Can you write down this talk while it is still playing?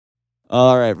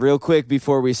All right, real quick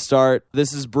before we start,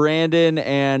 this is Brandon,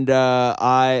 and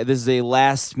this is a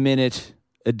last-minute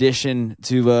addition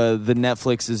to the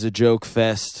Netflix is a Joke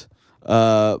Fest.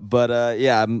 Yeah,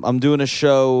 I'm doing a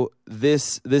show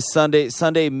this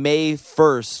Sunday, May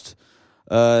 1st.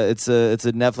 It's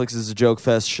a Netflix is a Joke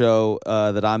Fest show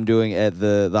that I'm doing at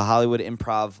the Hollywood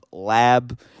Improv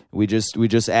Lab. We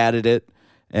just added it,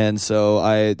 and so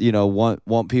I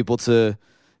want people to.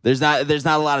 There's not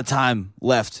a lot of time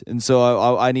left, and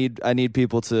so I need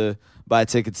people to buy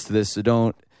tickets to this. So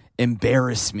don't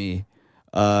embarrass me.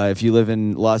 If you live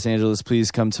in Los Angeles, please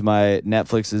come to my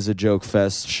Netflix is a Joke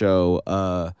Fest show.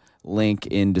 Link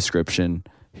in description.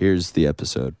 Here's the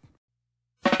episode.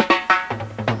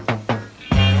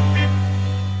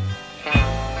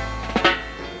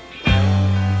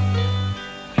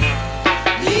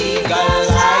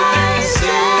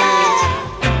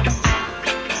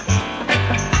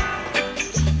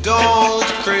 Don't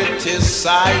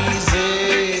criticize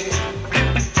it.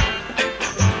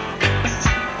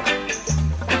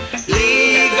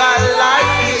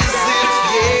 Legalize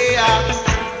it,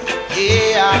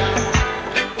 yeah.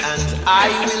 And I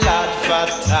will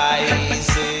advertise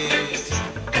it.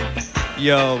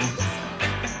 Yo.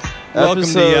 Welcome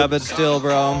to the Abbott Still,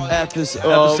 bro.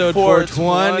 Episode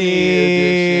 420.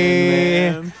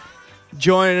 Edition,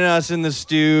 Joining us in the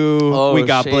stew, we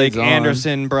got Blake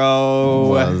Anderson, bro.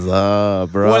 What's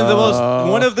up, bro?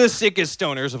 One of the sickest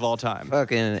stoners of all time.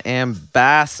 Fucking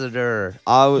ambassador.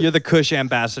 You're the Kush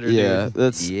ambassador,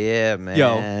 dude. Yeah,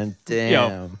 man.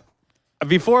 Yo.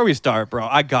 Before we start, bro,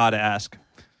 I gotta ask.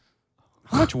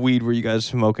 How much weed were you guys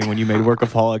smoking when you made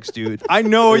Workaholics, dude? I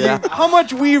know you. How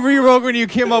much weed were you smoking when you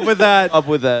came up with that?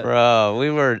 Bro,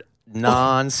 we were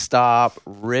non-stop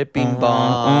ripping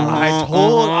bombs. I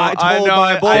told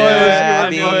my boys.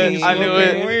 I knew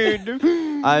it.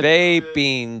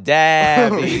 Vaping,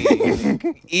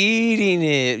 dabbing, eating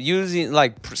it,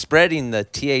 spreading the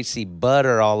THC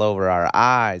butter all over our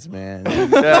eyes, man.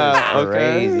 Yeah,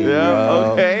 crazy,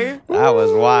 bro. Okay. That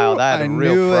was wild. I had a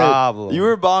real problem. You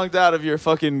were bonged out of your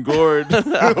fucking gourd.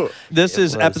 This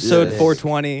is episode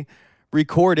 420.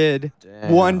 Recorded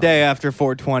one day after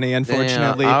 420,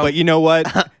 unfortunately. But you know what?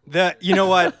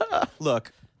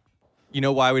 Look, you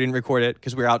know why we didn't record it?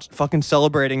 Because we were out fucking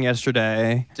celebrating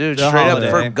yesterday. Dude, straight up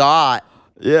forgot.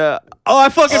 Yeah. Oh, I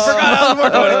fucking forgot I was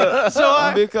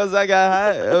recording. Because I got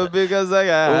high.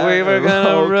 We were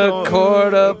gonna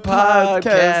record a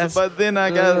podcast, but then I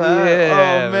got high.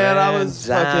 Yeah, oh man, I was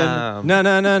fucking no,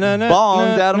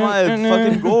 bonged out of my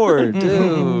fucking gourd,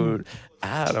 dude.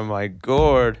 Out of my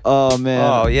gourd. Oh man.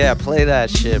 Oh yeah, play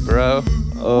that shit, bro.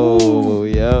 Oh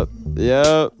yep.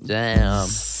 Damn.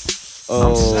 Oh.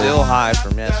 I'm still high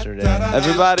from yesterday.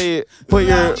 Everybody, put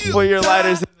your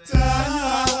lighters.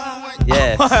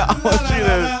 Yes. I want you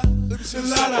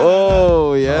to.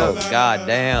 Oh yeah. Oh, god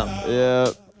damn.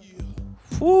 Yeah.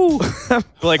 Woo.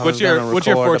 Blake, what's your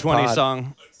 420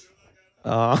 song?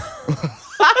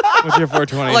 What's your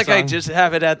 420 Like song? I just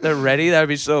have it at the ready. That'd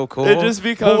be so cool. It just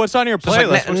becomes. Well, what's on your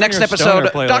playlist? Like next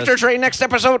episode, Dr. Dre. Next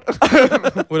episode.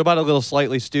 What about a little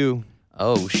Slightly Stew?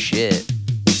 Oh shit!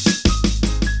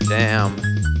 Damn.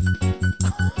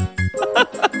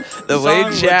 The way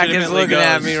Jack is looking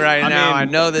at me right now, I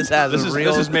know this has this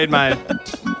has made my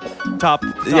top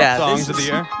songs of the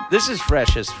year. This is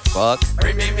fresh as fuck.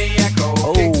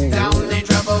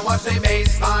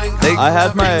 I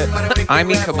had my I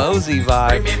mean Kamosi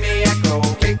vibe.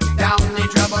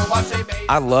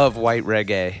 I love white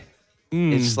reggae.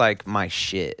 It's like my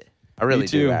shit. I really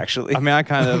do, actually. I mean, I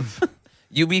kind of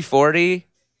UB40.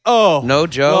 Oh, no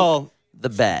joke. Well, the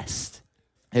best.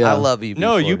 Yeah. I love UB40.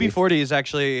 No, UB40 is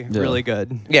actually really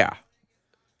good. Yeah,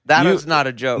 that is not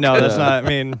a joke. No, that's not. I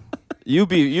mean. You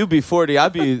be 40. I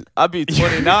be 29. Hey,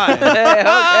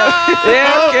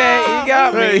 okay, you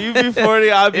got me. You be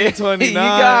 40. I be 29. You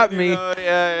got me.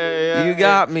 Yeah. You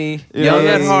got me. Young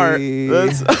at heart.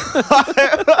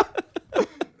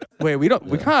 Wait, we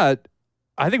kind of.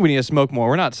 I think we need to smoke more.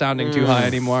 We're not sounding too high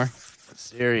anymore.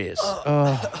 Serious.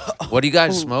 What are you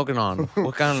guys smoking on?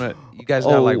 What kind of? You guys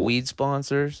got like weed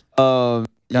sponsors? Got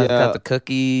the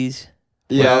cookies.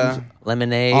 Yeah,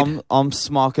 lemonade. I'm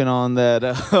smoking on that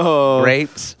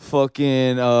grapes.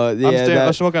 Fucking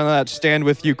I'm smoking on that Stand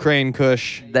with Ukraine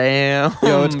Kush. Damn,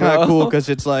 yo, it's kind of cool because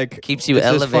it's like keeps you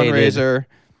elevated. This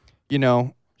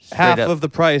fundraiser, half of the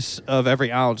price of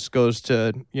every ounce goes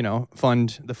to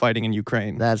fund the fighting in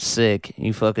Ukraine. That's sick.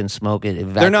 You fucking smoke it,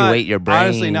 evacuate your brain.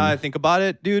 Honestly, now I think about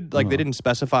it, dude, like they didn't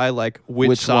specify like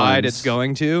which side ones? it's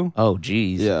going to. Oh,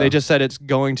 geez. Yeah. They just said it's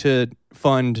going to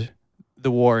fund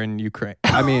the war in Ukraine.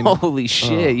 I mean, Holy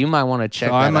shit! You might want to check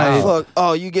So I that might- out. Fuck.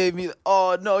 Oh, you gave me.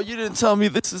 Oh no, you didn't tell me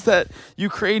this is that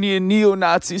Ukrainian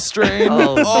neo-Nazi strain.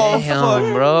 Oh, damn,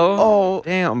 fuck. bro. Oh,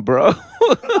 Damn, bro.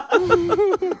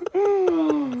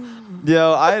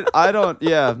 yo, I don't.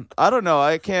 Yeah, I don't know.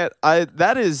 I can't.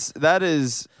 That is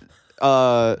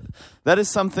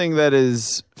something that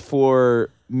is for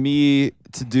me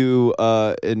to do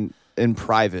in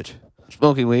private.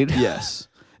 Smoking weed. Yes.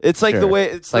 It's like the Sure. way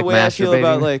it's Like the way I feel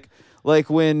about masturbating? like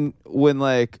when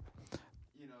like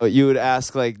you would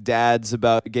ask like dads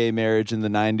about gay marriage in the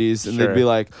 90s and Sure. they'd be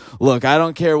like, "Look, I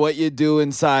don't care what you do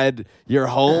inside your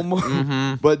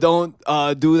home, but don't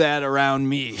do that around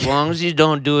me." As long as you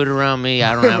don't do it around me,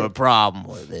 I don't have a problem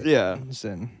with it. Yeah.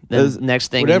 listen, Then next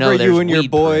thing whatever you know, there's and your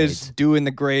weed boys parades. do in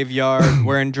the graveyard,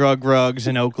 wearing drug rugs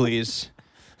and Oakleys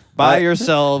by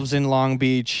yourselves in Long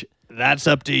Beach, that's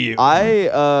up to you. I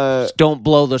Just don't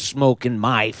blow the smoke in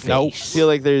my face. Nope. feel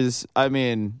like there's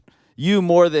you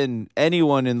more than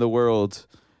anyone in the world,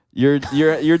 you're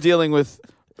dealing with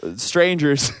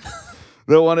strangers.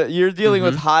 You're dealing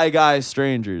with high guy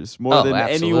strangers more Oh, than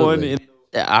anyone absolutely. in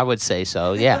Yeah, I would say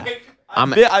so. Yeah.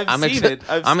 I'm seen it. I've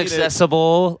I'm seen it.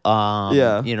 accessible.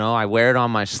 Yeah. You know, I wear it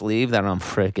on my sleeve that I'm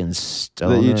freaking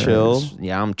stoned. you chill?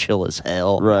 Yeah, I'm chill as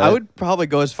hell. Right. I would probably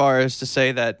go as far as to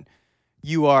say that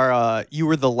you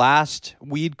were the last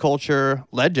weed culture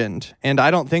legend, and I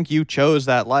don't think you chose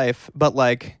that life. But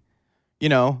like,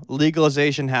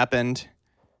 legalization happened,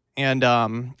 and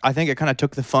I think it kind of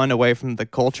took the fun away from the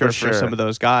culture For for sure. some of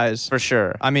those guys. For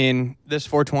sure. I mean, this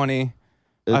 420,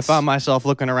 I It's- found myself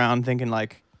looking around thinking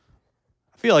like,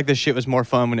 I feel like this shit was more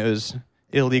fun when it was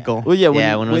illegal. Well, yeah,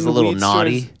 when it was a little weed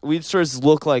naughty. Stores, weed stores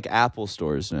look like Apple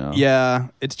stores now. Yeah,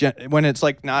 it's when it's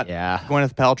like not Yeah.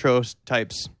 Gwyneth Paltrow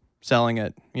types selling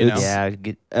it. You know, It's-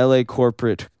 Yeah. LA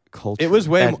corporate culture. it was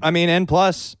way. That- I mean, and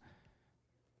plus,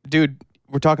 dude,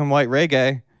 we're talking white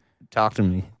reggae. Talk to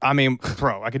me. I mean,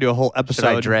 bro, I could do a whole episode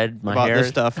Should I dread my about hair? this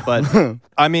stuff, but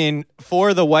I mean,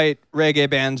 for the white reggae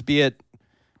bands, be it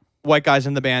white guys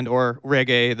in the band or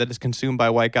reggae that is consumed by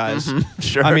white guys.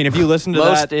 Sure. I mean, if you listen to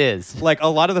Most that, is. like a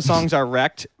lot of the songs are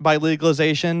wrecked by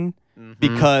legalization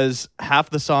because half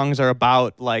the songs are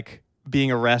about like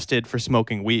being arrested for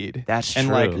smoking weed. That's and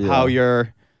true. like Yeah. how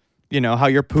you're, how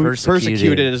you're persecuted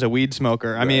Persecuted. as a weed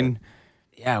smoker. I mean,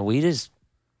 Yeah, weed's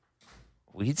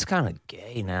kind of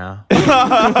gay now.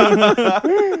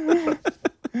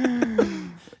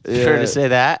 Fair to say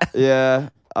that. Yeah,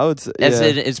 I would say. As Yeah.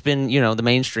 it's been, the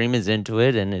mainstream is into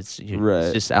it, and it's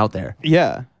Right. just out there.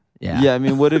 yeah, Yeah. Yeah, I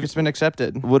mean, what if? it's been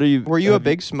accepted. What are you? Were you a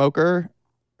big smoker,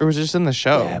 or was it just in the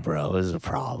show? Yeah, bro, it was a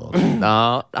problem.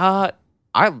 No,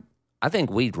 I think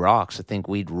weed rocks. I think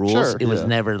weed rules. Sure. It was Yeah.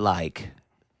 never like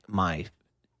my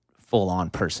full-on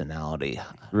personality.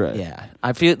 Right. Yeah,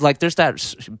 I feel like there's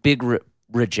that big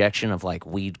rejection of like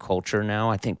weed culture now.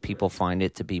 I think people find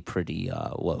it to be pretty,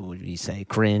 what would you say,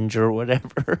 cringe or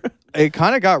whatever. It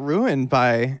kind of got ruined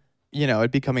by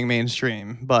it becoming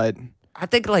mainstream, but I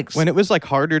think like when it was like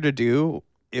harder to do,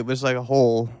 it was like a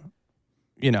whole,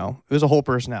 it was a whole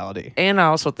personality. and I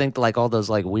also think like all those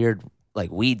like weird like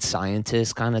weed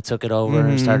scientists kind of took it over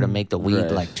and started to make the weed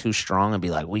Right. like too strong and be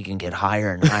like, we can get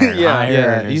higher and higher and Yeah, higher.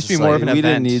 Yeah, And it it's used to be just more like, of an we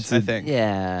didn't event, need to- I think.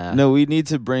 yeah. No, we need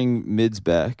to bring mids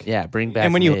back. Yeah, bring back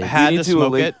And when you mids. had We to need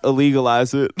smoke it,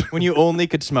 illegalize it. when you only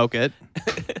could smoke it.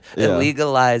 Yeah.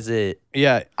 legalize it.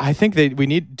 Yeah, I think we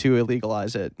need to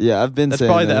illegalize it. Yeah, I've been That's saying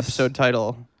probably the this. episode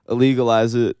title.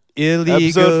 Illegalize it.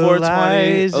 Illegalize Episode 420.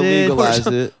 it.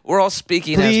 Illegalize it. We're all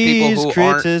speaking as Please people who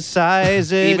aren't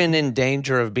criticize it. even in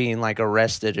danger of being like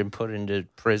arrested and put into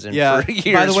prison yeah. for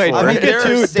years. By the way, for don't it. There are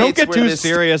get states too where this-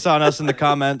 serious on us in the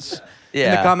comments. In the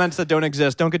Yeah. comments that don't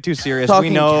exist, don't get too serious.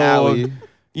 Talking we know, Cali.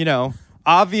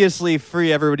 obviously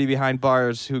free everybody behind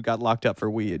bars who got locked up for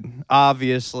weed.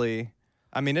 Obviously.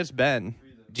 I mean, it's been.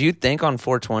 Do you think on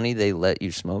 420 they let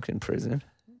you smoke in prison?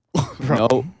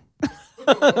 No.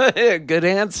 Good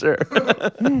answer.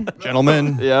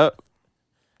 Gentlemen, Yeah.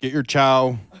 get your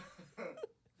chow.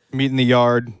 Meet in the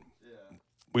yard.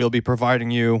 We'll be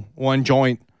providing you one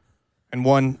joint and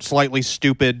one slightly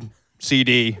stupid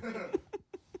CD.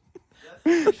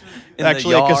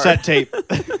 Actually, a yard. cassette tape.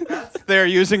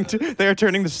 They're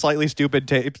turning the slightly stupid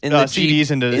tape In the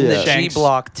CDs into in the G shanks.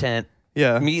 Block tent.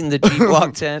 Yeah. Meet in the G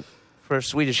Block tent for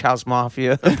Swedish House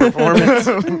Mafia performance.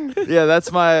 Yeah,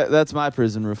 that's my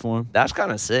prison reform. That's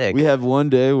kind of sick. We have one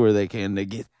day where they can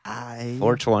get high.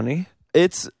 420.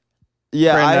 It's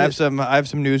yeah. Brandon, I have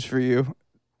some news for you.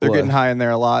 They're What? getting high in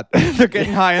there a lot. They're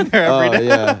getting high in there every day.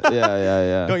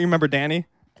 yeah. Don't you remember Danny?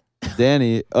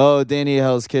 Danny. Oh, Danny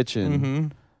Hell's Kitchen.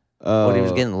 Mm-hmm. What, he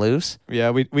was getting loose?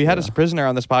 Yeah, we had a prisoner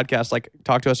on this podcast like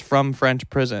talk to us from French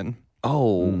prison.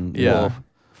 Oh, yeah. Well,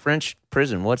 French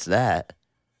prison. What's that?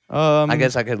 I I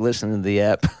guess I could listen to the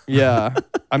app. Yeah.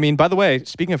 I mean, by the way,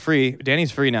 speaking of free,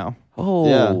 Danny's free now. Oh,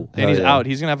 Yeah. Danny's yeah. out.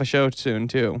 He's gonna have a show soon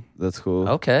too. That's cool.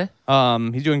 okay.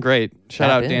 He's doing great. Shout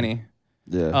Tap out in. Danny.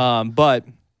 Yeah. But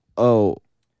Oh.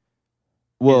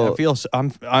 yeah, Well,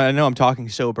 I know I'm talking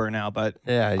sober now, but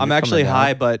Yeah, I'm actually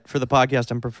high. But for the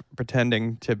podcast, I'm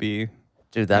pretending to be.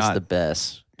 Dude, that's not- the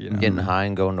best. you know. Getting high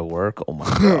and going to work. Oh my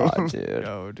god, dude.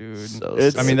 Oh, dude. So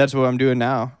It's- I mean, that's what I'm doing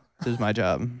now. This is my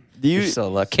job. you're so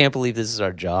lucky. Can't believe this is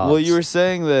our job. well, you were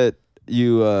saying that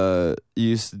you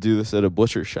used to do this at a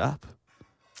butcher shop.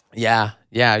 Yeah.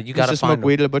 You got to to smoke find.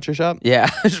 weed at a butcher shop. Yeah,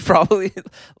 it's probably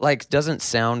like doesn't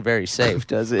sound very safe,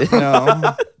 does it?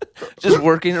 No. Just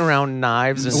working around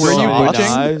knives and Were you saws. butchering?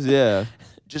 Knives? Yeah.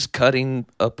 Just cutting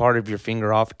a part of your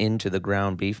finger off into the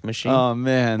ground beef machine. Oh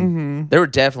man, Mm-hmm. There were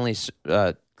definitely.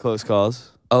 close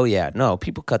calls. Oh yeah, no,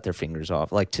 people cut their fingers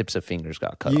off. Like tips of fingers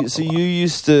got cut off. So you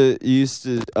used to.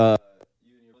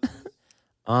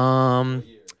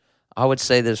 I would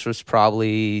say this was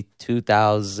probably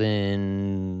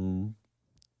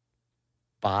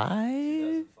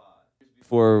 2005.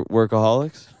 For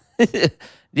Workaholics.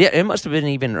 Yeah, it must have been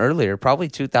even earlier, probably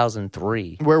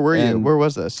 2003. Where were you? And- Where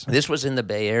was this? This was in the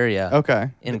Bay Area. Okay.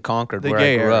 In Concord, The where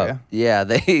gay I grew area. up. Yeah,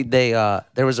 they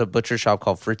there was a butcher shop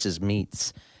called Fritz's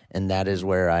Meats, and that is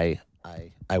where I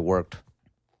worked.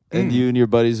 And you and your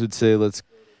buddies would say, "Let's go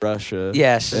to Russia."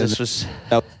 Yes, And- this was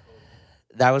Yep.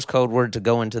 that was code word to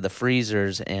go into the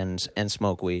freezers and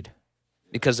smoke weed,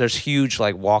 because there's huge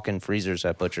like walk-in freezers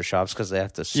at butcher shops because they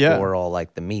have to Yeah. store all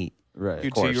like the meat. Right.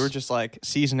 You two, you were just like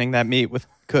seasoning that meat with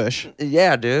Kush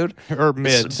Yeah, dude. or It's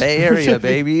mids. Bay Area,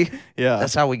 baby. Yeah.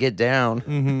 That's how we get down.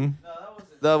 Mm-hmm.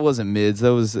 That wasn't mids.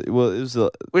 That was it was.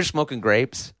 We're smoking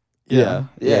grapes. Yeah.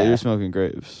 Yeah. You're smoking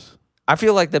grapes. I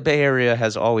feel like the Bay Area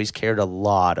has always cared a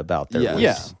lot about their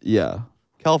Yes. weed. Yeah. Yeah.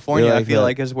 California, They I like feel that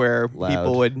like, is where loud.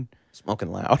 people would.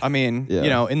 Smoking loud. I mean, Yeah. you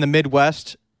know, in the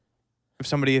Midwest, if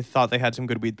somebody thought they had some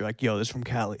good weed, they're like, "Yo, this is from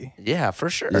Cali Yeah, for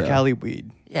sure. or Yeah. Cali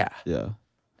weed." Yeah. Yeah.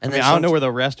 And I mean, I don't know where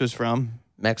the rest was from.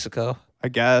 Mexico, I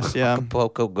guess, yeah.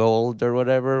 Acapulco Gold or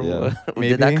whatever. Yeah.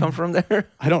 Did that Maybe. come from there?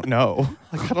 I don't know.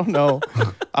 Like, I don't know.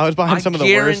 I was buying I some of the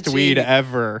worst guarantee- weed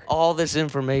ever. All this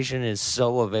information is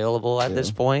so available at this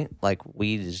point. Like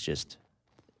weed is just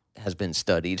has been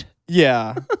studied.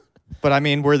 Yeah. But I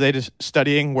mean, were they just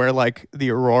studying where like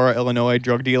the Aurora, Illinois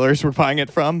drug dealers were buying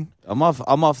it from? I'm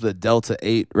off the Delta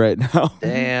 8 right now.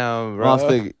 Damn, I'm bro. off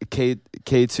the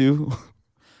K2.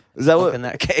 Is that Smoking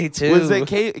what that K2. was it?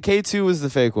 K2 was the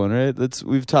fake one, right?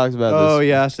 We've talked about Oh this.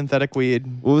 yeah, synthetic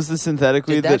weed. What was the synthetic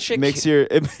Did weed that that shit makes ki- your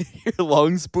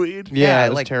lungs bleed? Yeah, it it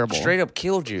was like terrible. straight up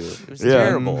killed you. It was Yeah.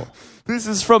 terrible. This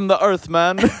is from the earth,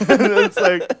 man. It's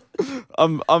like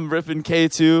I'm ripping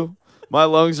K2. My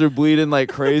lungs are bleeding like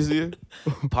crazy.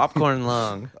 Popcorn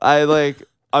lung.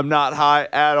 I'm not high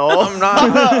at all. I'm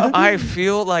not. I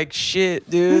feel like shit,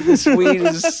 dude. This weed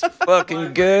is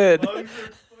fucking good.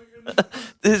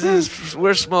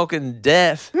 We're smoking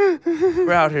death.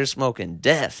 We're out here smoking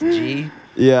death, G.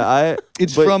 Yeah,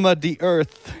 It's but from the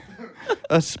earth,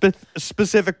 a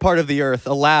specific part of the earth,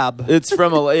 a lab, It's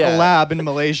from a lab in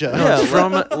Malaysia. Yeah, It's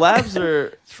from labs are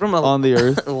It's from a on the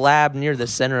earth. lab near the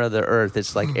center of the earth.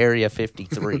 It's like Area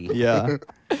 53. Yeah.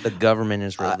 The government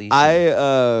is releasing.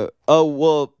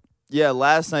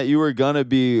 Last night you were gonna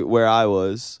be where I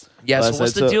was. yeah. last So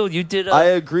what's night, the so deal? You did. I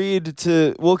agreed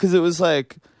to because it was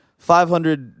like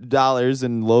 $500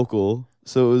 in local,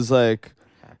 so it was like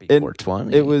Happy and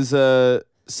 420. it was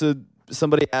so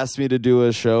somebody asked me to do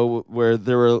a show where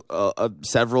there were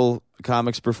several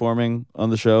comics performing on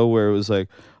the show where it was like,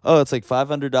 oh, it's like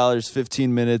 $500,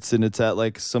 15 minutes, and it's at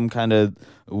like some kind of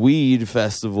weed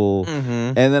festival.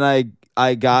 Mhm. And then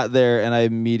I got there and I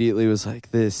immediately was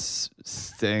like, this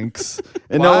stinks.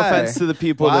 And no Why? offense to the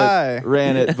people Why? that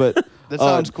ran it, but That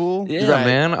sounds cool. Yeah, right.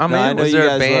 man. I'm No, I in. know Was you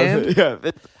there a guys love band?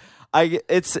 it. Yeah,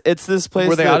 it's this place.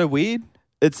 Were they that- out of weed?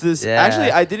 It's this. Yeah.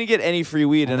 Actually, I didn't get any free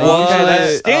weed, and Well, okay, that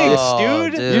usually, stinks, Oh,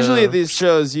 dude. usually at these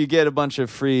shows you get a bunch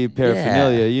of free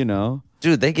paraphernalia. Yeah. You know,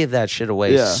 Dude, they give that shit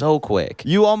away Yeah. so quick.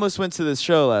 you almost went to this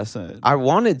show last night. I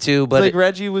wanted to, but Like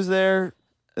Reggie was there,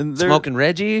 and they're smoking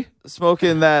Reggie.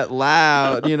 smoking that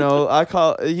loud. You know,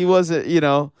 he wasn't. You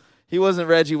know, he wasn't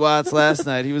Reggie Watts last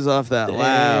night. He was off that Damn.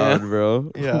 loud,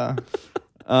 bro. Yeah.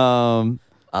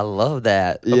 I love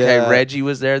that. Okay, Yeah. Reggie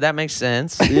was there. That makes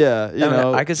sense. Yeah, you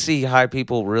know, I could see high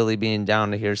people really being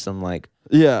down to hear some like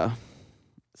yeah.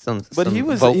 some. But some he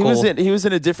was vocal. he was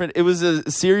in a different. It was a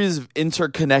series of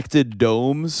interconnected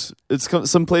domes. It's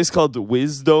some place called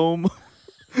Wisdome.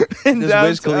 in Does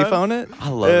Wiz Khalifa own it? I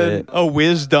love it. Oh,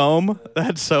 Wisdom.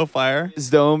 That's so fire.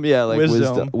 Wisdom, yeah, like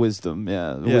Wisdom. wisdom,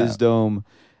 yeah, Yeah. Wisdom.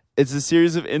 It's a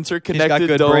series of She's interconnected got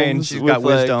good domes brain. She's with got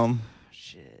wisdom.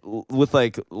 with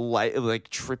like light, like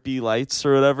trippy lights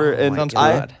or whatever. Oh and my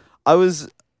God. I was,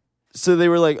 so they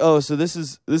were like, oh, so this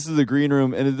is the green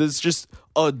room, and it's just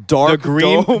a dark The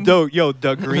green, dome.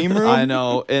 the green room. I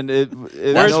know, and Where's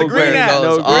the green at?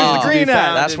 No, Goes where's off. the green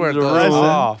at? That's where it goes Listen.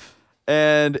 off.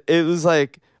 And it was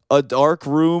like a dark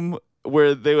room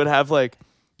where they would have like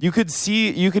you could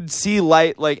see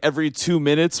light like every 2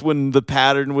 minutes when the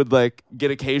pattern would like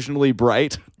get occasionally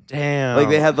bright. Damn. Like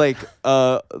they had like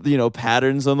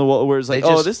patterns on the wall where it's like, They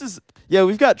just- this is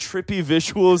we've got trippy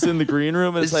visuals in the green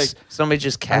room, and it's like somebody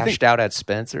just cashed out at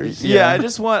Spencer's. I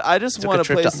just want Took a a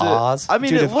trip place to Oz. I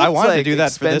mean, Dude, it if I looks wanted like to do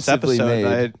that for this expensively episode,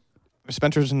 made.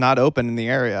 Spencer's not open in the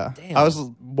area. Damn. I was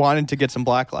wanting to get some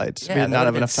black lights. Yeah, we did not that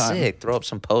have would've enough been time. Sick. Throw up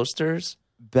some posters.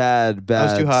 bad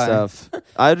was too high. stuff.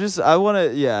 I want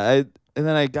to and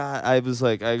then I was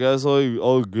like, I guess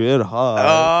I'll get high.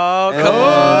 Oh, And come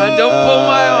on. Don't pull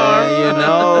my arm. You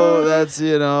know, that's I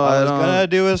was don't- gonna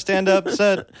do a stand-up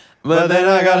set, but then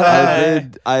I got high.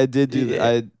 I did do that.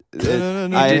 I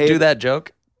You did do that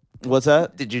joke? What's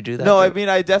that? Did you do that? No, I joke? mean,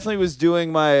 I definitely was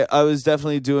doing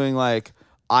like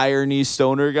irony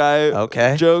stoner guy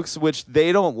Okay. jokes, which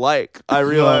they don't like. I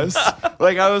realized.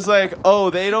 Like I was like, oh,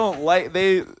 they don't like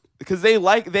because they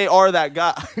are that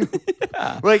guy.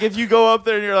 Like if you go up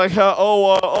there and you're like,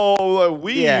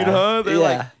 weed, Yeah. huh? They're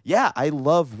like, Yeah. yeah, I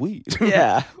love weed.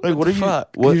 Yeah. Like what are the you? fuck?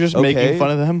 What, You're just making fun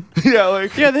of them. Yeah,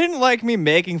 like Yeah, they didn't like me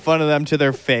making fun of them to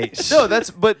their face.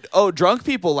 no, drunk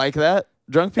people like that.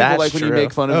 Drunk people That's like when you true.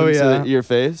 make fun of Oh, them yeah. to your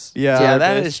face. Yeah. Yeah, their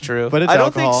that face. is true. But it's I don't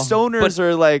alcohol. think stoners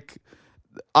are like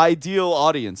ideal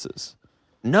audiences.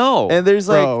 no. And there's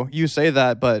like Bro, you say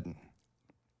that, but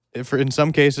in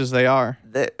some cases they are.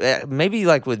 Maybe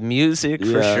like with music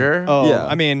for Yeah. sure. Oh, Yeah.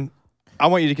 I mean, I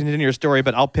want you to continue your story,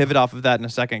 but I'll pivot off of that in a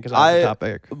second because I'm the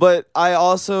topic. But I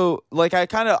also like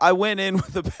I went in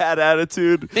with a bad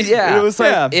attitude. Yeah. It was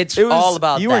like Yeah. It's it was all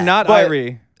about You that. were not But-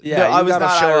 Irie. Yeah, No, you I was gotta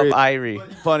not show Irie. up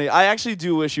Irie. funny. I actually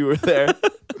do wish you were there.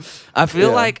 I feel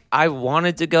Yeah. like I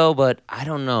wanted to go, but I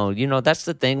don't know. You know, that's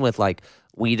the thing with like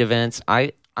weed events.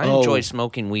 I enjoy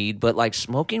smoking weed, but like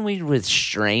smoking weed with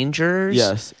strangers.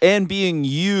 Yes, and being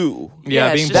you. Yeah,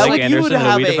 it's being just That Blake would you would Anderson at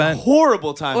a have weed a event.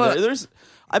 horrible time Well- there.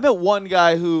 I met one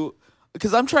guy who,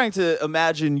 because I'm trying to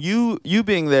imagine you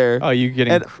being there. Oh, you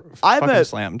getting And I fucking bet-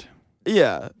 slammed.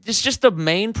 Yeah, It's just the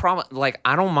main problem. Like,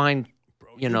 I don't mind,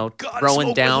 gotta throwing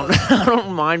smoke down. with I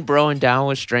don't mind broing down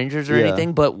with strangers or Yeah.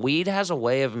 anything, but weed has a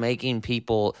way of making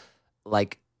people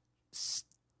like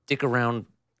stick around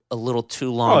a little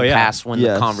too long Oh, yeah. past when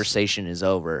Yes. the conversation is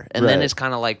over. And then Right. it's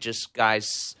kind of like just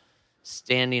guys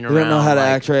standing I around. don't know how to like,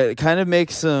 act right. It kind of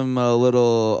makes them a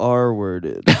little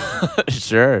R-worded.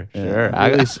 Sure. I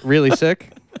Really, got really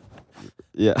sick.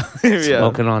 Yeah, yeah.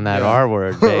 smoking on that R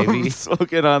word, baby.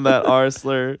 Smoking on that R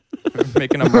slur.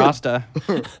 Making them Rasta.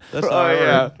 That's Oh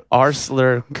yeah.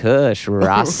 Arsler Kush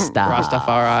Rasta.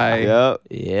 Rastafari. Yep.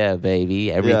 Yeah,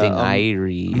 baby. Everything I'm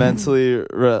Irie. Mentally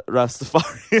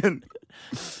Rastafarian.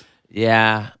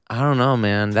 Yeah, I don't know,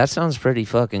 man. That sounds pretty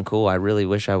fucking cool. I really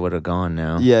wish I would have gone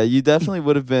now. Yeah, you definitely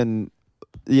would have been.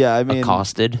 Yeah, I mean,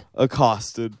 Accosted.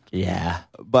 by Yeah.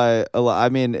 a lot. I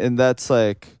mean, and that's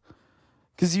like,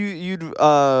 because you'd.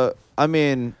 I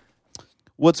mean,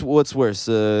 what's worse? What's worse?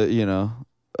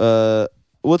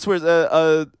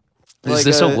 Is like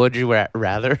this a would you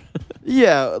rather?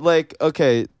 Yeah, like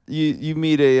okay, you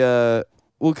meet a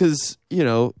because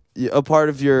a part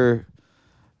of your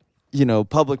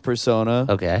public persona.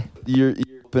 Okay. You're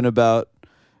open about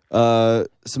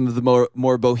some of the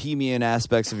more bohemian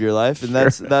aspects of your life, and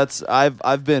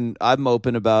I'm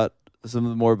open about some of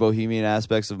the more bohemian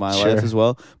aspects of my Sure. life as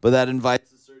well. But that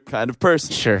invites a certain kind of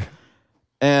person, Sure.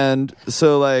 and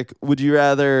so like, would you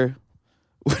rather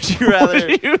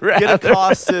get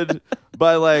accosted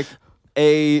by like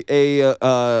a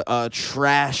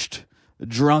trashed,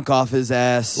 drunk off his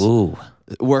ass Ooh.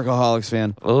 Workaholics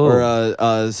fan, Ooh. or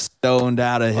a stoned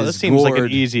out of Well, his this seems like an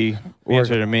gourd. easy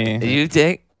answer to me. You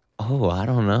take? Oh, I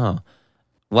don't know.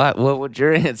 What would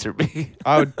your answer be?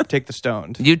 I would take the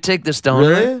stoned. You'd take the stoner?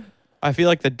 Really? I feel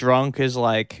like the drunk is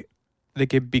like they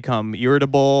could become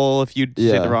irritable if you say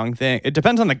Yeah. the wrong thing. It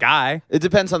depends on the guy. It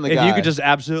depends on the If guy. you could just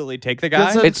absolutely take the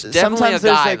guy, Some- It's definitely Sometimes a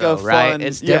there's guy, like a though, right? fun-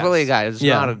 It's definitely a guy. It's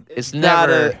Yeah. not a. It's not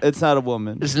never. it's not a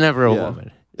woman. It's never a Yeah.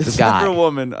 woman. It's a guy. never a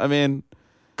woman. I mean,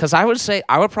 Because I would say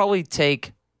I would probably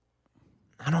take.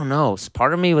 I don't know.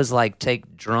 Part of me was like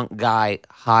take drunk guy,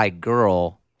 high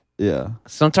girl. Yeah.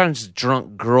 Sometimes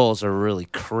drunk girls are really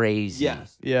crazy.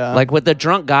 Yeah. Like with the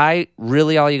drunk guy,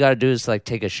 really all you got to do is like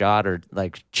take a shot or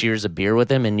like cheers a beer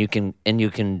with him, and you can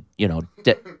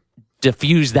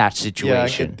diffuse that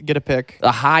situation. Get a pick.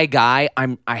 A high guy,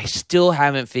 I still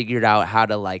haven't figured out how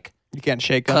to like You can't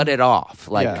shake cut them. it off.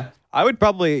 Like Yeah. I would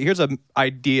probably, here's an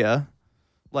idea.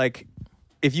 Like,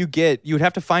 if you would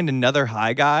have to find another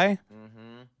high guy.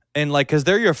 And like, because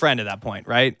they're your friend at that point,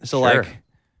 right? So Sure. like,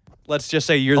 let's just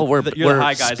say you're we're the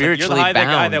high guy. Like, you're the spiritually high that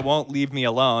guy bound. that won't leave me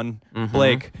alone,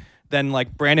 Blake. Then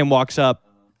like Brandon walks up,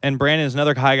 and Brandon is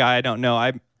another high guy I don't know.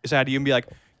 I say to you and be like,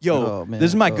 "Yo, Oh, man.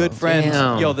 this is my good friend.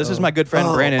 Damn. Yo, this is my good friend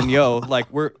Brandon. Yo, like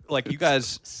we're like you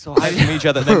guys nice to meet each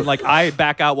other. Then like I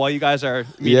back out while you guys are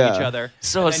meeting Yeah. each other.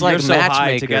 So And it's then like you're so high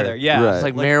matchmaker. together. Yeah, Right. it's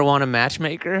like marijuana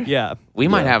matchmaker. yeah. We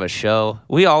might Yeah. have a show.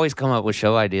 We always come up with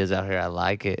show ideas out here. I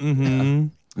like it.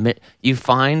 You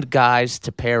find guys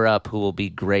to pair up who will be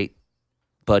great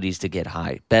buddies to get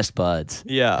high. Best buds.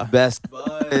 Yeah. Best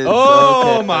buds.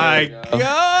 Oh Okay. my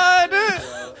god.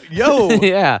 Yo.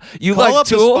 Yeah. You Call like up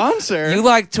the Tool? sponsor. You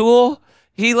like Tool?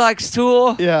 He likes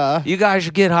Tool? Yeah. You guys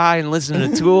should get high and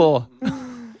listen to Tool.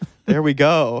 There we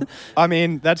go. I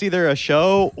mean, that's either a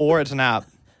show or it's an app.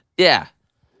 Yeah.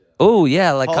 Oh,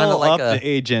 yeah. Like kind Call of like up the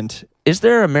agent. Is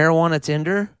there a marijuana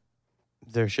Tinder?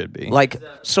 There should be. Like,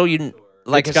 so you,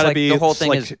 like, it's got to like be the whole thing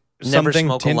like is never something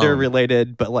smoke Tinder alone.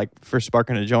 related, but like for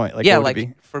sparking a joint. Like Yeah, what would it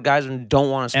like be? for guys who don't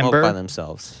want to smoke Ember? by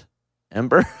themselves.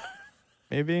 Ember?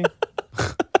 Maybe.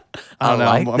 I don't know.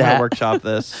 like I'm gonna that. workshop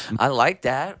this. I like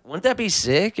that. Wouldn't that be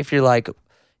sick if you're like,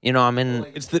 I'm in.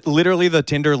 It's literally the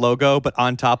Tinder logo, but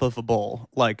on top of a bowl.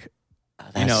 Like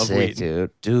That's of sick, weed.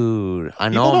 dude. I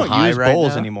people know I'm don't high use right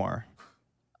bowls now. anymore.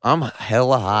 I'm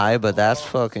hella high, but that's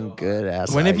fucking good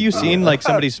ass. When have you idea. seen like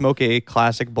somebody smoke a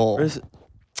classic bowl?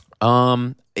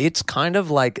 It's kind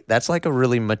of like that's like a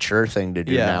really mature thing to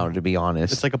do Yeah. now. To be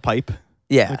honest, It's like a pipe,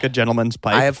 yeah. like a gentleman's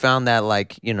pipe. I have found that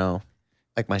like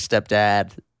like my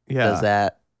stepdad yeah. does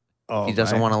that. Oh, He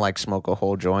doesn't want to like smoke a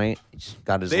whole joint. He's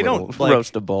got his They little don't, like-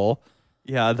 roast a bowl.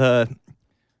 Yeah, the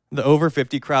over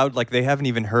 50 crowd, like they haven't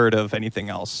even heard of anything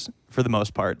else for the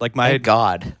most part. Like Thank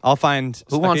God. I'll find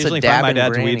Who wants a occasionally dab find my and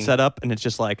dad's granny? weed setup, and it's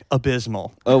just like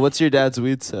abysmal, Oh, what's your dad's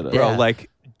weed setup? bro. Yeah. Like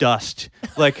dust,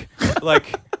 like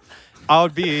I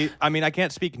would be. I mean, I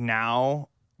can't speak now.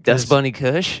 Dust Bunny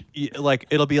Kush. Like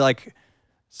it'll be like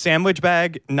sandwich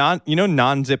bag, non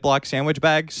Ziploc sandwich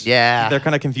bags. Yeah. they're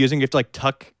kind of confusing. You have to like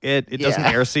tuck it. It doesn't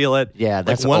Yeah. air seal it. Yeah,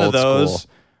 that's like one old of those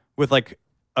school. with like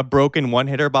a broken one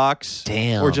hitter box.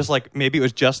 Damn. Or just like maybe it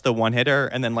was just the one hitter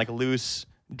and then like loose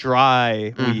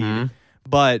dry Mm-hmm. weed.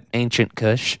 But Ancient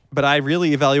Kush. I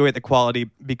really evaluate the quality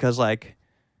because like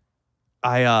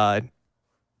I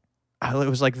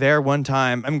was like there one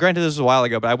time. I mean, granted this was a while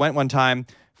ago, but I went one time,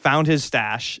 found his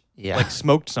stash, Yeah. like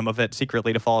smoked some of it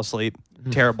secretly to fall asleep.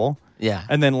 Terrible. Yeah.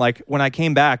 And then like when I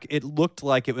came back, it looked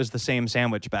like it was the same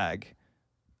sandwich bag.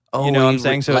 Oh, know what I'm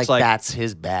saying? So it's like- that's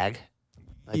his bag.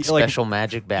 Like Like, special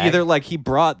magic bag. Either like he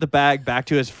brought the bag back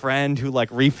to his friend who like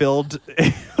refilled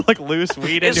like loose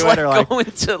weed it's into like it, or like going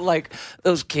to like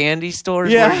those candy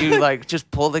stores Yeah. where you like just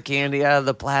pull the candy out of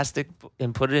the plastic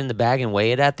and put it in the bag and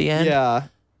weigh it at the end. yeah.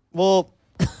 Well,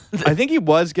 I think he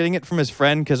was getting it from his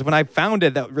friend because when I found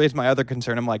it, that raised my other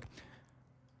concern. I'm like,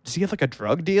 does he have like a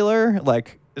drug dealer?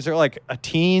 Like, is there like a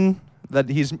teen that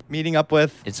he's meeting up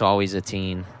with? It's always a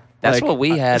teen. That's Like, what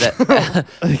we had. At,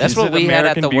 that's Is what it we had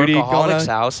at American the Beauty going workaholics on?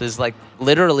 house. Is like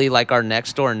literally like our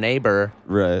next door neighbor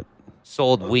Right.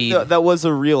 sold weed. That was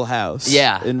a real house.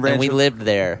 Yeah, In and we Rancho. lived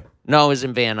there. No, it was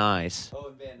in Van Nuys.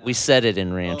 We set it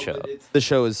in Rancho. The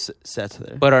show is set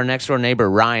there. But our next door neighbor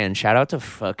Ryan, shout out to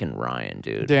fucking Ryan,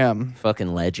 dude. Damn.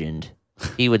 Fucking legend.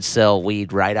 He would sell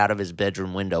weed right out of his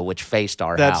bedroom window, which faced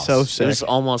our That's house. so It was sick.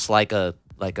 almost like a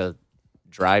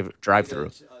drive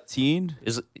through. Teen?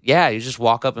 Yeah, you just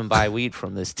walk up and buy weed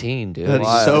from this teen, dude. That's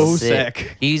Wow. so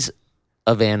sick. He's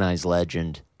a Van Nuys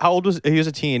legend. How old was he? Was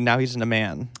a teen. Now he's a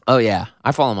man. Oh yeah,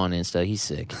 I follow him on Insta. He's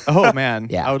sick. Oh man.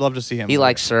 Yeah. I would love to see him. He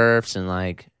like surfs and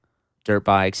like dirt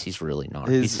bikes. He's really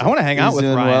gnarly. His- I want to hang out He's with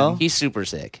doing Ryan. well? He's super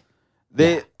sick.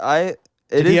 Did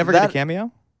Did he ever get a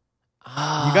cameo?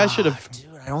 You guys should have- Dude,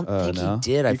 I don't Oh, think no. he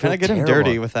did. I You feel kind of get him terrible.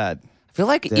 dirty with that. I feel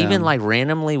like Damn. even like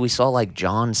randomly we saw like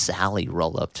John Sally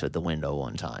roll up to the window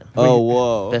one time. Oh,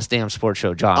 whoa. Best damn sports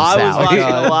show, John I was Sally.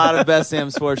 watching a lot of Best Damn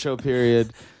Sports Show,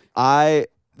 period.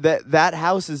 That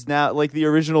house is now, like the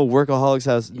original Workaholics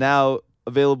house, now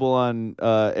available on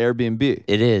Airbnb.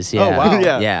 It is, yeah. Oh, wow.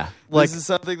 Yeah. Yeah. This is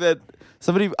something that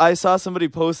I saw somebody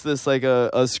post this, like a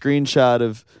screenshot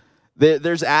of,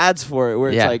 there's ads for it where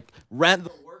it's Yeah. like, rent the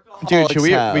Workaholics Dude, should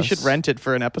we house. should rent it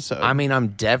for an episode. I mean, I'm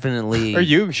definitely. Or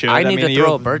you should. I need mean, to you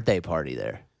throw a have- birthday party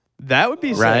there. That would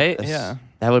be Right? sick. Yeah.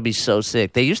 That would be so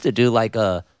sick. They used to do like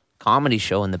a comedy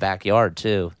show in the backyard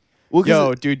too. Well, 'cause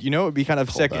Yo, dude, you know what would be kind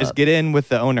of sick is up. get in with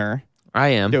the owner. I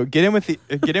am. Yo, get in with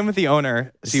the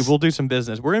owner. See, we'll do some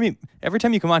business. We're gonna be every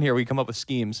time you come on here, we come up with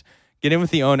schemes. Get in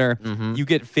with the owner. You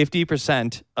get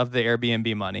 50% of the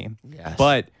Airbnb money. Yes.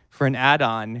 But for an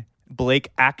add-on, Blake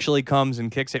actually comes and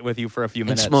kicks it with you for a few and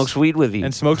minutes. smokes weed with you.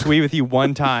 And smokes weed with you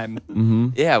one time.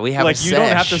 Yeah, we have Like a you don't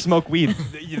have to sesh. smoke weed.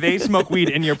 They smoke weed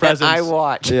in your presence. I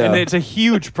watch. Yeah. And it's a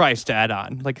huge price to add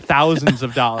on, like thousands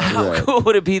of dollars. How cool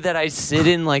would it be that I sit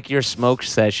in like your smoke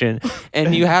session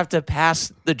and you have to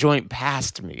pass the joint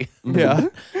past me? Yeah.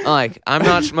 Like, I'm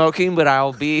not smoking, but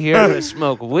I'll be here to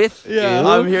smoke with Yeah. you.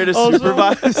 I'm here to Also-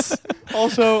 supervise.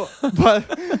 Also, but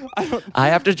I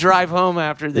have to drive home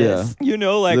after this. you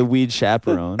know, like the weed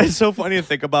chaperone. it's so funny to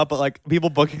think about, but like people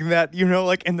booking that, you know,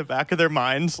 like in the back of their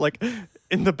minds, they're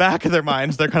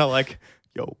kind of like,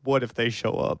 yo, what if they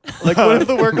show up? Like, what if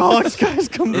the Workaholics guys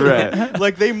come through? Right.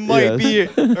 Like, they might be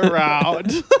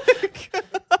around.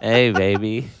 Hey,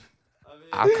 baby.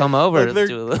 I'll come over Like, they're-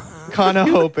 to a little. Kind of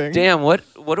hoping. Damn, what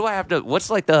do I have to? What's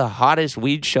like the hottest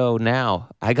weed show now?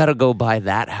 I gotta go buy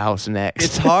that house next.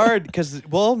 It's hard because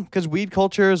weed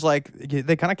culture is like,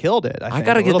 they kind of killed it. I think,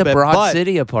 gotta a get little the bit, Broad but-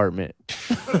 City apartment.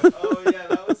 Oh yeah,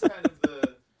 that was kind of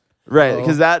the right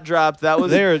because that dropped. That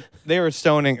was They were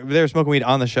smoking weed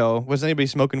on the show. Was anybody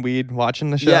smoking weed watching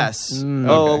the show? yes. Mm.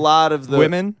 Oh, Okay. a lot of the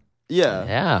Women, Yeah,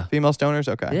 Yeah, female stoners.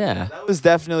 Okay. yeah. that was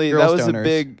definitely Girl that was stoners. a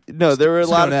big. No, there were a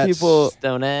lot of Stonettes. people.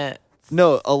 Stonette.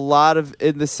 No, a lot of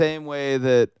in the same way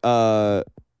that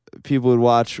people would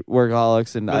watch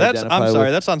Workaholics and But identify I'm sorry.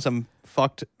 with. That's on some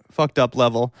fucked up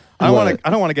level. I don't want to. I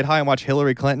don't want to get high and watch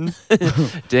Hillary Clinton.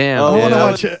 Damn. Oh, I dude.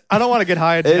 want to watch. I don't want to get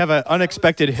high and have an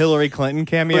unexpected Hillary Clinton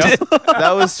cameo.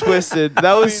 That was twisted.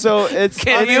 That was so. It's.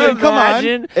 Can it's you a-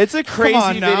 imagine? It's a crazy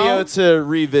on now. video to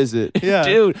revisit. Yeah,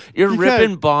 Dude, you're You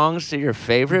ripping bongs to your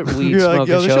favorite weed You're like,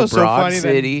 smoking yo, this show, show's so Broad funny. Then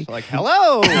City. it's like,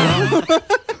 hello.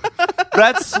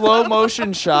 That slow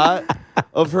motion shot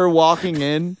of her walking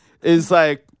in is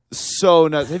like so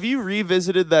nuts. Have you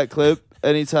revisited that clip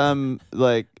anytime?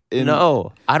 Like in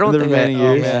No, I don't the think remaining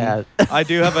I, years? yeah. I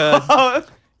do have a.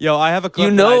 Yo, I have a clip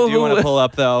You know that I do want who- to pull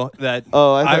up though. That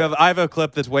Oh, I I thought- have a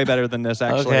clip that's way better than this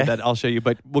actually Okay. that I'll show you.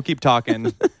 But we'll keep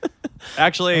talking.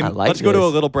 Actually, I like let's go to a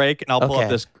this. little break and I'll pull up Okay.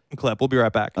 this clip. We'll be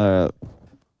right back.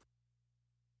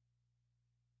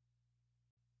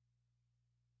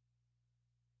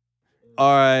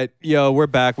 All right, yo, we're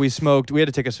back. We smoked. We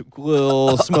had to take a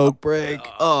little smoke break.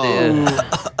 Damn.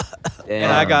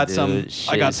 And I got Dude, some shit's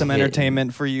hitting.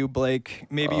 entertainment for you, Blake.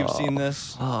 Maybe you've seen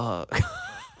this.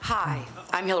 Hi,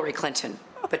 I'm Hillary Clinton.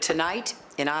 But tonight,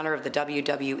 in honor of the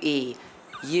WWE,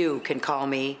 you can call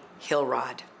me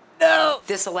Hillrod. No!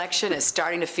 This election is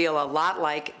starting to feel a lot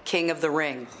like King of the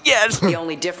Ring. Yes. The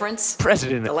only difference?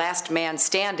 President. The last man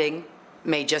standing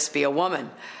may just be a woman.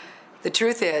 The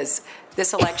truth is,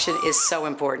 this election is so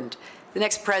important. The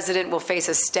next president will face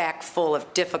a stack full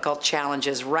of difficult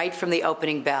challenges right from the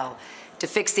opening bell to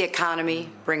fix the economy,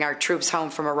 bring our troops home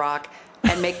from Iraq,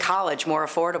 and make college more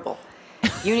affordable.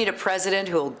 You need a president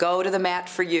who will go to the mat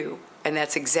for you, and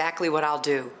that's exactly what I'll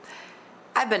do.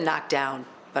 I've been knocked down,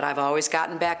 but I've always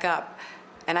gotten back up,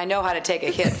 and I know how to take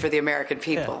a hit for the American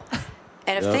people.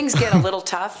 And if things get a little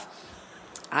tough,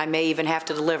 I may even have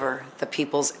to deliver the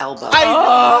people's elbow. I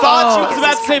thought she was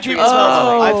about to say people's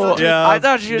elbow. Yeah, I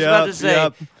thought she was about to say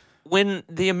yep. when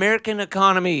the American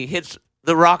economy hits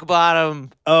the rock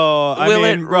bottom. Oh, I Will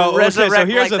mean, it bro. Okay, so resurrect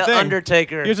here's like the the thing.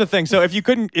 Undertaker? Here's the thing. So if you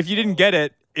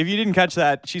didn't catch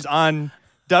that, she's on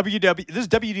WW. This is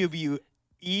WWE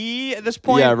at this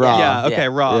point. Yeah, Raw. Yeah. Okay, Yeah.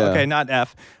 Raw. Yeah. Okay, not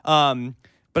F.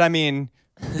 But I mean,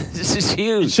 This is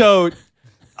huge. so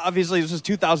obviously this was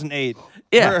 2008.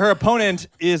 Yeah. Her opponent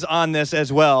is on this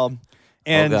as well,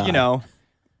 and God. you know,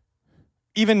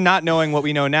 even not knowing what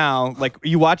we know now, like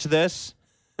you watch this,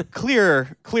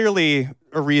 clearly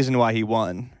a reason why he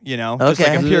won. You know, just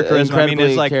Okay. like a pure charisma. I mean, Incredibly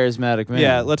it's like charismatic man.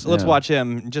 yeah. Let's watch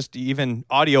him. Just even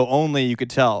audio only, you could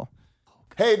tell.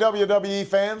 Hey, WWE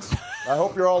fans. I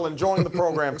hope you're all enjoying the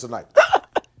program tonight.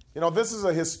 You know, this is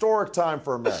a historic time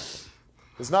for America.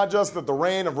 It's not just that the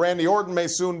reign of Randy Orton may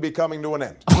soon be coming to an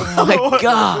end. Oh my At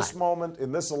God. this moment,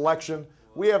 in this election,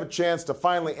 we have a chance to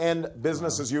finally end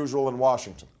business as usual in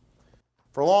Washington.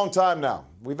 For a long time now,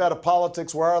 we've had a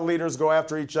politics where our leaders go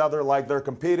after each other like they're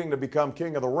competing to become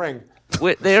king of the ring.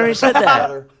 Wait, they already said that.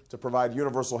 Together to provide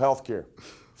universal health care,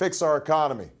 fix our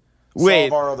economy, Wait,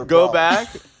 solve our other go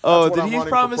problems. back? Oh, what did I'm he running for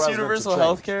promise president to universal change.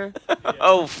 health care?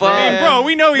 Oh, fuck. Hey, bro,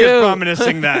 we know he was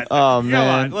promising that. Oh Come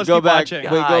man, on, let's go keep back. watching. Wait,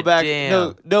 go God back.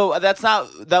 damn. No,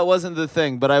 that wasn't the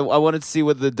thing. But I wanted to see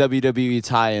what the WWE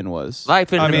tie-in was.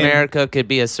 Life in I mean- America could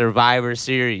be a Survivor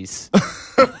Series.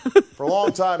 For a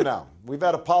long time now, we've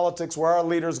had a politics where our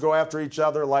leaders go after each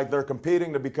other like they're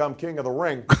competing to become king of the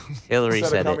ring Hillary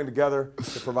instead said of coming it. together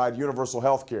to provide universal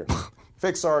health care,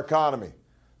 fix our economy,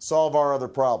 solve our other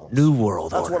problems. New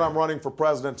world That's order. what I'm running for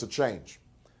president to change.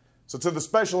 So to the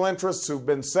special interests who've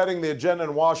been setting the agenda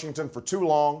in Washington for too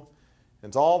long,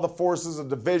 and to all the forces of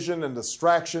division and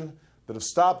distraction that have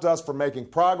stopped us from making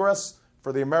progress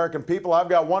for the American people, I've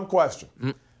got one question.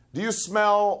 Do you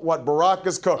smell what Barack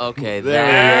is cooking? Okay, There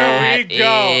we that go.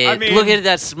 I is- mean- look at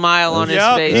that smile on his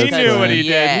Yep, face. he knew what he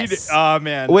Yes. did. Oh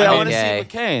man. Wait, I mean- want to Okay.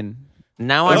 see McCain.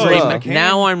 Now Oh, I'm McCain?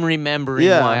 now I'm remembering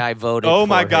Yeah. why I voted. Oh for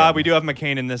my God, him. we do have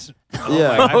McCain in this.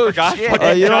 Yeah. I forgot. shit.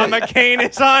 fucking You John don't- McCain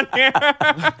is on here.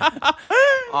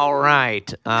 All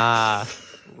right,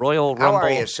 Royal How Rumble.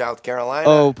 are you, South Carolina?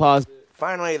 Oh, pause.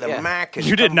 Finally, the Yeah. Mac has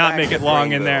You did come not back make to it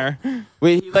long in Greenville. there.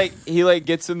 Wait, he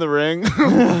gets in the ring.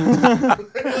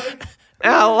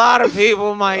 Now, a lot of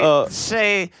people might Oh.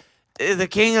 say the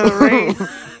King of the Ring.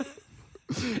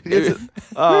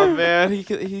 Oh man, he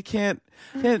can't.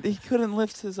 He couldn't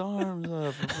lift his arms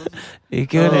up. He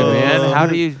couldn't, Oh. man. How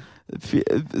do you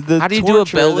The how do you do a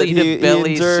torture that belly he to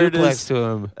belly endured suplex to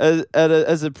him?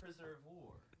 as a prisoner of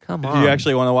war? Come Do on. you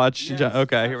actually want to watch? John?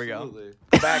 Okay, here we go.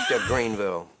 Back to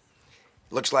Greenville.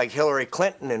 Looks like Hillary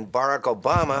Clinton and Barack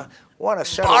Obama want to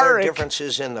settle their Barack.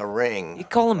 differences in the ring. You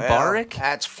call him Well, Barack?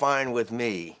 That's fine with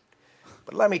me.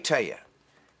 But let me tell you,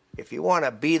 if you want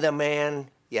to be the man,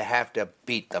 you have to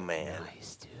beat the man.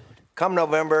 Nice, dude. Come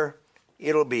November,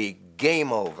 it'll be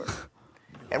game over.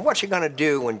 And what you gonna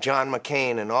do when John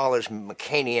McCain and all his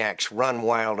McCaniacs run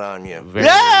wild on you? Very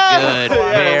good.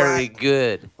 Very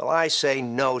good. Well, I say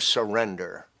no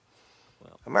surrender.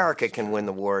 America can win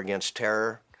the war against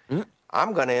terror.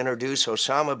 I'm going to introduce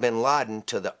Osama bin Laden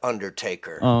to the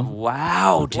Undertaker.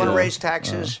 Wow, dude. Want to raise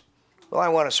taxes? Well, I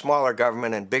want a smaller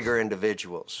government and bigger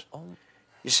individuals.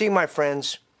 You see, my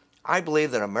friends, I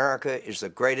believe that America is the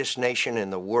greatest nation in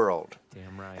the world.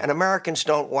 Damn right. And Americans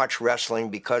don't watch wrestling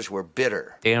because we're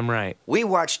bitter. Damn right. We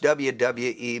watch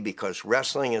WWE because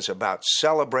wrestling is about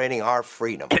celebrating our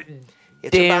freedom.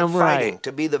 It's Damn about fighting right.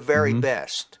 to be the very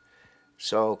best.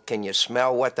 So, can you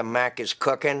smell what the Mac is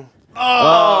cooking?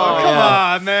 Oh, come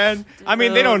on, man. I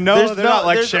mean, they don't know. They're not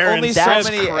like there's sharing. only That's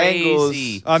so many crazy.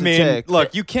 angles. I to mean, take.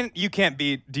 look, you can't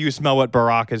be. Do you smell what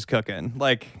Barack is cooking?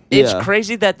 Like, It's Yeah.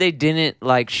 crazy that they didn't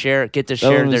like get to That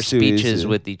share one their was too speeches easy.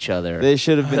 with each other. They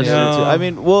should have been No. able to. I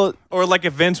mean, well, or like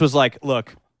if Vince was like,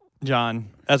 "Look, John,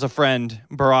 as a friend,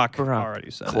 Barack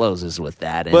already said it." closes with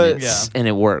that, and, But- and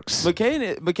it works.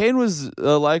 McCain was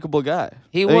a likable guy.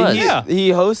 He I mean, was. Yeah. He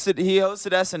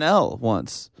hosted SNL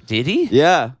once. Did he?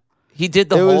 Yeah. He did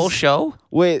the It whole was- show.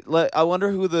 Wait, I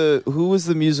wonder who was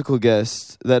the musical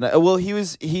guest that. Well,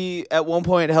 he at one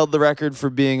point held the record for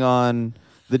being on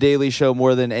The Daily Show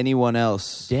more than anyone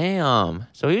else. Damn.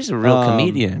 So he was a real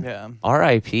comedian. yeah.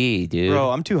 R.I.P. Dude. Bro,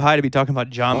 I'm too high to be talking about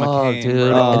John Oh, McCain.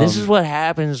 dude. bro. This is what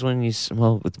happens when you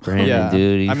smoke with Brandon, Yeah.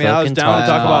 dude. He I mean, I was fucking down to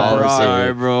talk about talks Barack. all Sorry,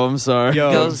 the- bro. I'm sorry. Yo,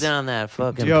 He goes down that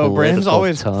fucking Yo, Brandon's political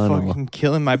always tunnel. fucking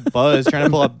killing my buzz, trying to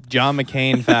pull up John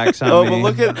McCain facts on Oh, me. but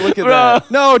look at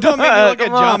that. No, don't make me look at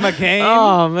Come John on. McCain.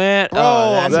 Oh man, Bro,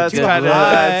 I'm That's too it. high.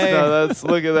 That's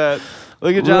look at that.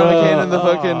 Look at John McCain in the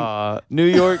fucking New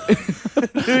York.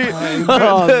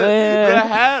 Oh man, The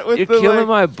hat with you're the killing like,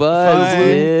 my buzz, fine.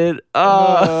 dude.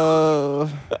 Oh,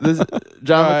 this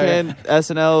John All right. McCain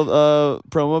SNL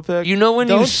promo pic. Oh, you know when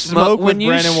Don't you smoke with when you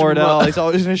Brandon smoke- Wardell. He's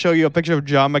always going to show you a picture of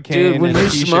John McCain. Dude, when in a you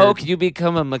t-shirt. smoke, you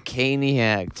become a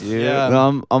McCaniac, dude. Yeah.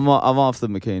 No, I'm off the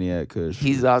McCaniac kush.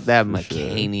 He's off that For sure.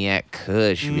 McCaniac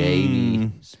Kush,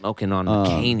 baby. Smoking on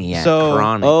McCaniac so-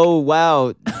 chronic. Oh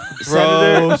wow,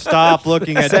 Bro, stop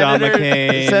looking at John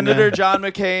McCain. Senator John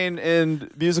McCain and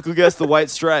musical guest The White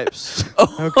Stripes.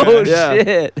 oh yeah.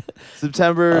 shit.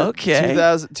 September Okay.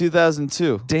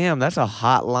 2002. Damn, that's a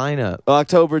hot lineup.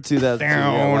 October 2002.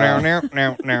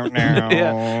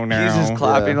 He's just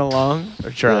clapping Yeah. along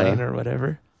or trying Yeah. or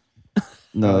whatever.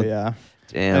 No. Oh, yeah.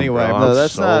 Damn, Anyway, bro, no, I'm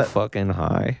that's so not- fucking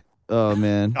high. Oh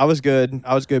man. I was good.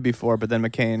 I was good before, but then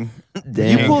McCain.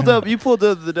 You pulled up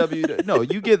the W. No,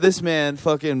 you get this man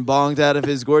fucking bonged out of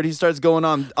his gourd. He starts going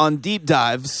on deep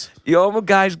dives. Yo,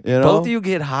 guys, You know? both of you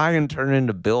get high and turn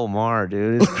into Bill Maher,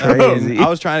 dude. It's crazy. I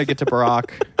was trying to get to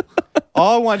Barack.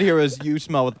 All I wanted to hear was you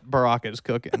smell what Barack is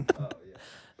cooking.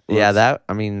 yeah,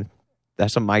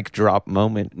 that's a mic drop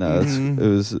moment. No, it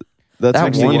was That's That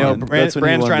when you one- won. Brand's That's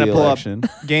when you won trying the to pull election.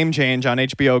 up Game Change on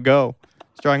HBO Go,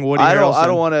 starring Woody I Harrelson.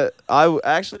 don't want to.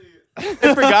 Actually I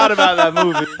forgot about that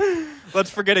movie. Let's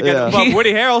forget again. Yeah. Well,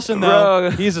 Woody Harrelson, though,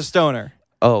 Bro. he's a stoner.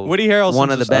 Oh, Woody Harrelson's one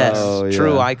of the a star. best, Oh, yeah.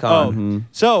 true Oh, icon.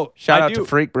 so Shout I out do, to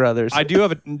Freak Brothers. I do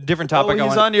have a different topic. Oh,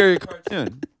 he's on your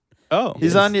cartoon. Oh,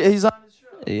 He's on. He's on.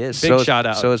 He is. Big so is- shout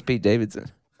out. So is Pete Davidson.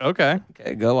 Okay.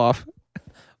 Okay, go off.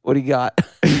 What do you got?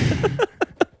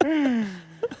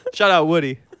 Shout out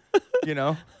Woody. You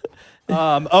know.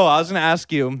 I was going to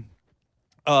ask you.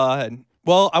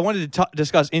 Well, I wanted to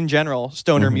discuss in general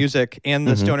stoner music and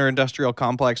the stoner industrial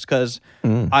complex because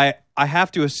I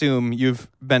have to assume you've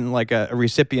been like a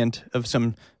recipient of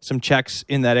some checks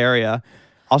in that area.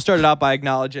 I'll start it out by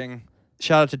acknowledging.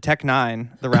 Shout out to Tech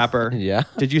Nine, the rapper. Yeah.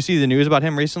 Did you see the news about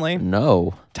him recently?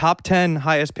 No. Top 10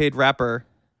 highest paid rapper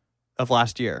of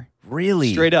last year.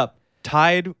 Really? Straight up.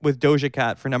 Tied with Doja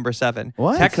Cat for number 7.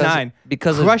 What? Tech Because- 9.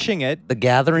 because of crushing it. The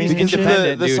Gathering He's and shit?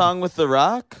 independent. The dude. song with The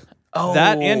Rock. Oh.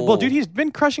 That and well, dude, he's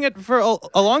been crushing it for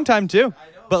a long time too.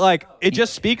 But like, it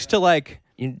just speaks to like,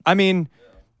 I mean,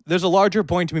 there's a larger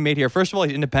point to be made here. First of all,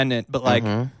 he's independent, but like,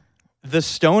 the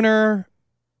stoner,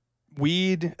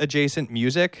 weed adjacent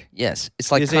music. Yes.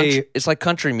 It's like is it's like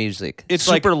country music. It's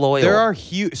super like, loyal. There are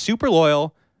super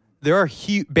loyal. There are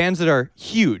bands that are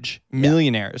huge,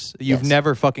 millionaires that you've Yes.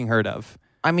 never fucking heard of,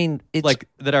 I mean, it's like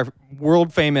that are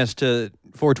world famous to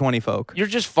 420 folk. you're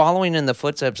just following in the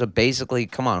footsteps of basically,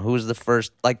 come on, who was the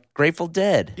first, like Grateful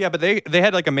Dead? Yeah, but they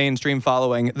had like a mainstream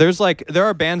following. There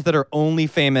are bands that are only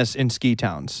famous in ski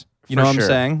towns. You know For what sure. I'm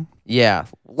saying? Yeah.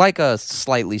 Like a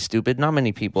Slightly Stupid. Not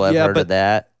many people have Yeah, heard but- of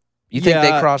that. You think they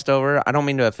Yeah. crossed over? I don't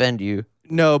mean to offend you.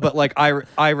 No, but like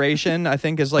iration, I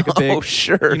think is like a big. Oh,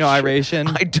 sure. You know, sure. iration.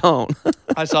 I don't.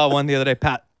 I saw one the other day.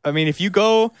 Pat. I mean, if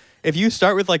you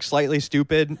start with like Slightly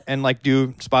Stupid and like do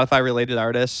Spotify related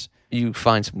artists, You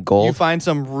find some gold. you find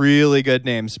some really good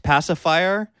names.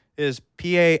 Pacifier is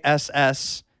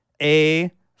PASSA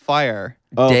Fire.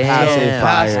 Oh, Damn.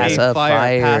 Pacifier.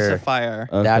 Pacifier.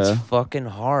 Okay. That's fucking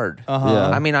hard. Uh-huh. Yeah.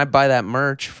 I mean, I buy that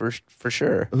merch for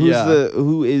sure. Yeah.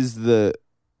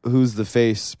 Who's the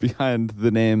face behind the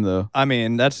name though? I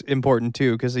mean, that's important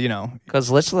too, because you know.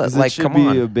 Because let's 'Cause like, it should come be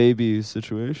on. a baby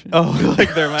situation. Oh,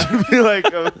 like they're Should be like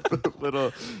a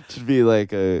little. Should be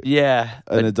like Yeah,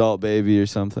 an adult baby or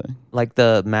something. like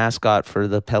the mascot for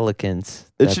the Pelicans.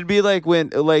 It That- should be like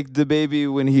the baby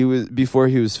when he was before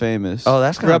he was famous. Oh,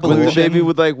 that's kind of when cool. the baby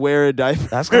would like wear a diaper.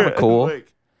 That's kinda cool.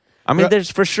 Like, I mean, there's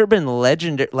for sure been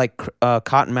legendary like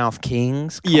Cottonmouth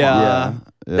Kings. Come Yeah. on.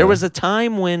 yeah. There was a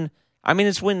time when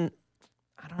it's when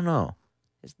I don't know.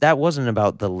 That wasn't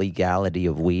about the legality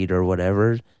of weed or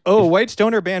whatever. Oh, White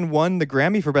Stoner Band won the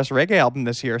Grammy for Best Reggae Album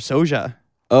this year. Soja.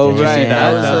 Oh Did you right, see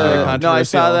that? was, That was very no, I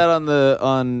saw controversial. that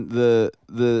on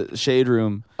the shade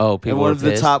room. Oh, And people one were of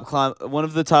the pissed.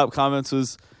 top comments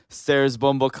was "Stairs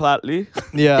Bumble Clatly."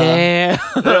 Yeah.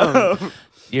 Damn.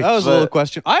 You're- That was a But- little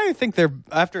question. I think they're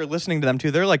after listening to them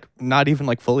too. They're like not even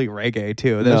like fully reggae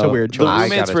too. That's a weird The choice. I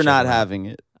roommates gotta were check not it out. having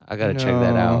it. I gotta check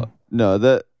that No. out. No,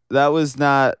 that was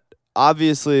not.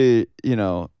 Obviously, you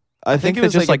know. I think it they're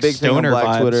was just, like like, a big thing on stoner Black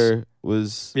vibes. Twitter.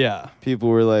 Was Yeah. people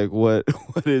were like, "What?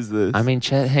 What is this?" I mean,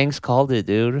 Chet Hanks called it,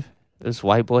 dude. It was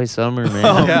White Boy Summer, man.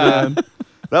 Oh, Yeah. man.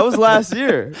 That was last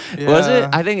year. Was it? Yeah.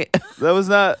 I think. That was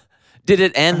not. Did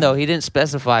it end though? He didn't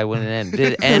specify when it ended.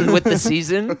 Did it end with the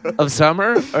season of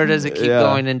summer, or does it keep Yeah.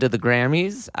 going into the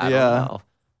Grammys? I Yeah. don't know.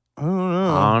 I don't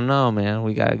know. I don't know, man.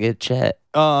 We gotta get Chet.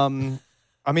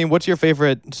 I mean, what's your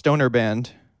favorite stoner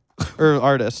band or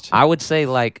artist? I would say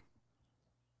like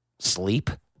Sleep.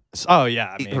 Oh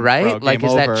yeah, I mean, Right? bro, Like, game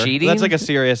is that over. cheating? That's like a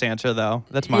serious answer though.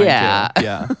 That's mine Yeah. too.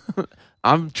 Yeah.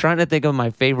 I'm trying to think of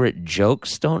my favorite joke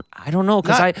stone. I don't know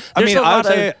because I there's mean, a I lot would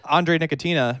of say Andre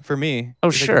Nicotina for me. Oh,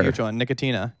 is, like, sure. a huge one.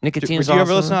 Nicotina. Nicotina's Did you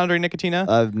ever awesome. listen to Andre Nicotina?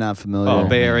 I'm not familiar. Oh,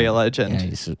 Bay Area legend.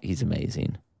 Yeah, he's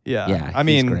amazing. Yeah. Yeah, I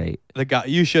mean, he's great. the guy,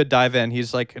 you should dive in.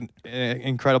 He's like an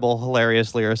incredible,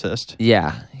 hilarious lyricist.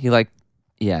 Yeah,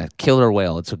 Killer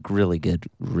Whale. It's a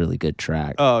really good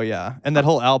track. Oh, yeah. And that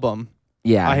whole album,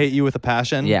 yeah, I Hate You with a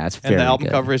Passion. Yeah, it's And the very album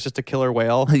good. cover is just a killer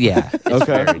whale. yeah, it's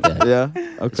Okay. very good. Yeah.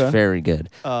 It's Okay. very good.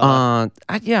 I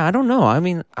don't know. I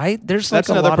mean, there's like That's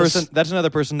a another lot person. Of, That's another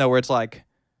person, though, where it's like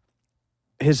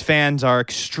his fans are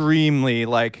extremely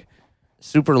like,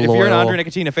 super if loyal. you're an Andre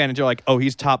Nicotina fan and you're like, oh,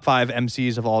 he's top 5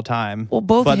 MCs of all time. Well,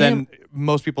 both But him- then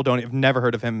most people have never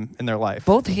heard of him in their life.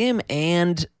 both him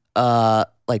and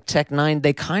like Tech Nine,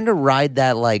 they kind of ride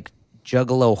that like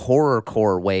Juggalo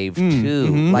horrorcore wave too,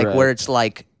 like Right. where it's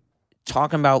like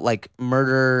talking about like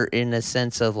murder in a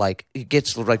sense of like it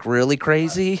gets like really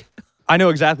crazy. I know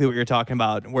exactly what you're talking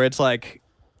about, where it's like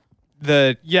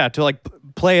to like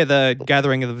play at the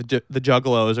gathering of the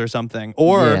Juggalos or something,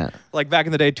 or like back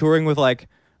in the day, touring with like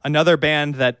another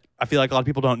band that I feel like a lot of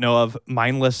people don't know of,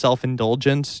 Mindless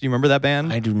Self-Indulgence. You remember that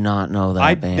band? I do not know that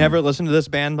I band. never listened to this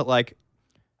band, but like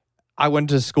I went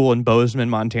to school in Bozeman,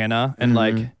 Montana, and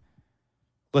like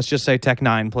let's just say Tech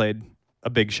Nine played a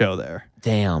big show there.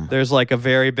 Damn. There's like a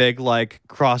very big like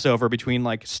crossover between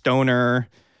like stoner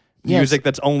music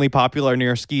that's only popular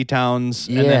near ski towns,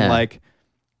 and then like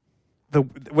the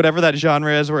whatever that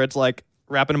genre is, where it's like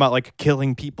rapping about like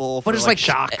killing people, but it's like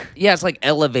shock. shock. Yeah, it's like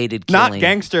elevated killing. Not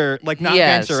gangster, like not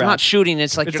yeah, gangster it's rap. not shooting.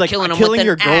 It's like It's you're like killing them killing with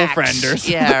your an axe. girlfriend or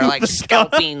something. Yeah, or like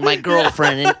scalping my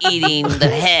girlfriend and eating the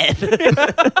head.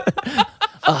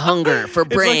 A hunger for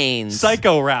brains. It's like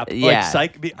psycho rap. Yeah.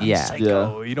 Like I'm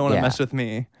psycho. You don't want to mess with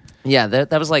me. Yeah,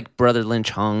 that was like Brother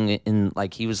Lynch Hung, in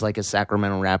like he was like a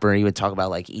Sacramento rapper. He would talk about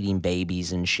like eating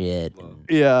babies and shit.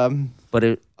 Yeah,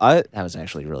 but that was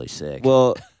actually really sick.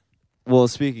 Well,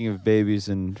 speaking of babies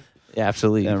and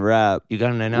absolutely and rap, you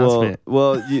got an announcement.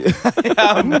 Well,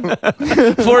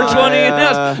 420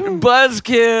 announcement.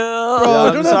 Buzzkill. Bro,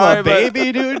 I'm don't sorry, have a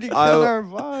baby, dude. You I- killed our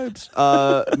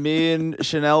vibes. me and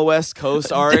Chanel West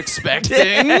Coast are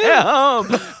expecting. Damn.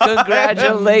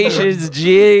 Congratulations,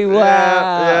 G. Wow.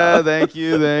 Yeah, thank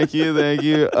you.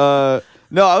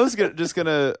 No, I was just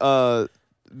gonna.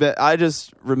 But I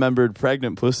just remembered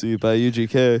 "Pregnant Pussy" by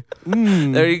UGK.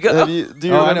 There you go. Do you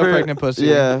I know remember "Pregnant Pussy"?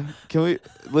 Yeah. Can we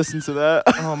listen to that?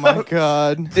 Oh my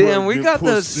god. Damn, we got the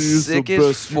Pussy is the sickest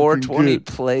best you can 420 get.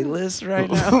 playlist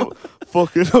right now.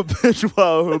 Fucking a bitch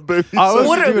while her baby. I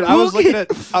was Who looking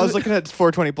at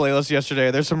 420 playlists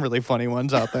yesterday. There's some really funny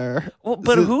ones out there. Well,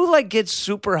 but who like gets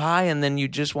super high and then you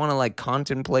just want to like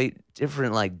contemplate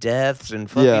different like deaths and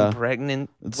fucking pregnant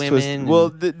women?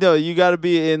 Well, no, you got to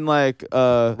be in like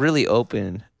really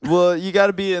open. Well, you got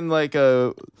to be in like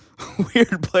a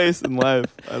weird place in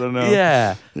life. I don't know.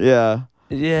 Yeah. Yeah.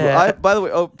 Yeah. By the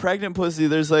way, "Pregnant Pussy,"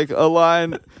 there's like a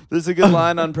line. There's a good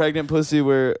line on "Pregnant Pussy"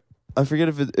 where I forget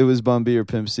if it was Bun B or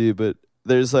Pimp C, but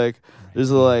there's a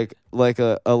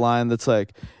line that's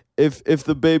like, if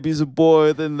the baby's a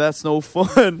boy, then that's no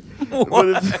fun. But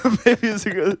if the baby's a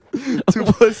good, 2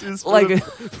 pussies for Like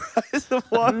the price of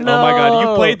one. No. Oh my god,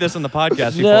 you played this on the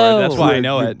podcast before. No. That's why I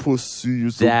know it. Pussy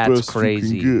is the That's best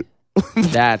crazy. you can get.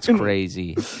 That's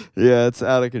crazy. Yeah, it's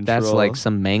out of control. That's like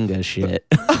some manga shit.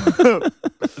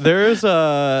 There's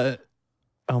a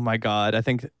oh my god, I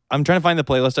think I'm trying to find the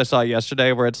playlist I saw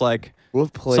yesterday where it's like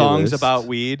What playlist? songs about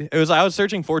weed. I was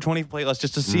searching 420 playlists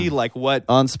just to see like what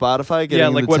on Spotify.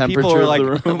 Getting like the what temperature people are of like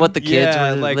the room. What the kids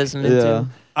Yeah, were like- listening Yeah. to.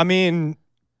 I mean,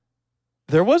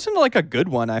 there wasn't like a good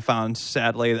one I found,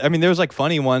 sadly. I mean, there was like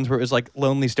funny ones where it was like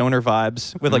lonely stoner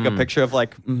vibes with like a picture of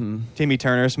like Timmy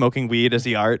Turner smoking weed as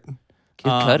the art. Kid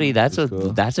Cudi, that's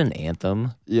cool. that's an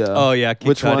anthem. Yeah. Oh yeah, Kid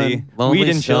Which Cudi. one? Lonely Weed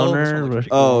and Chill. Stoner. This one looks pretty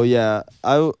cool. Oh yeah.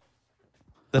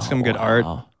 That's some good wow. art.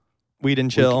 Weed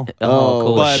and Chill. Oh,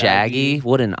 cool. but- Shaggy,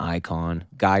 what an icon.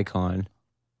 Guycon.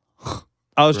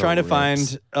 I was trying to Rips.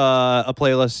 find a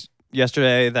playlist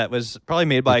yesterday that was probably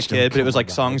made by a kid, but it was like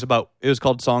it was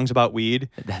called Songs About Weed.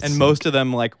 That's And sick. most of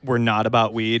them like were not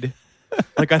about weed.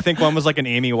 Like I think one was like an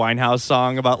Amy Winehouse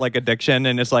song about like addiction,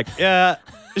 and it's like, yeah,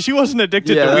 she wasn't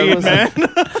addicted Yeah, to that weed, wasn't- man.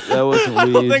 That wasn't I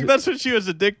don't weed. think that's what she was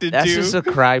addicted That's to. just a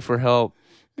cry for help.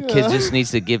 Kid just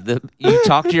needs to give you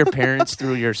talk to your parents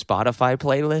through your Spotify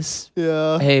playlist.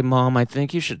 Yeah. Hey mom, I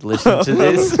think you should listen to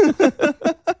this.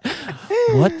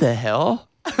 What the hell?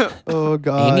 Oh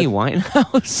god. Amy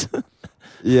Winehouse?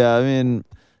 Yeah, I mean,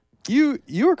 You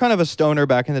were kind of a stoner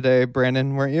back in the day,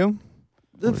 Brandon, weren't you?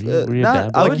 Were you a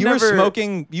bad boy? I Like would you never, were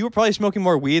smoking. You were probably smoking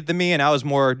more weed than me, and I was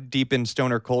more deep in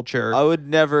stoner culture. I would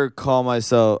never call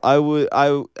myself.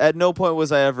 I at no point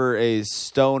was I ever a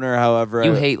stoner. However,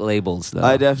 You I, hate labels though.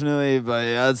 I definitely. But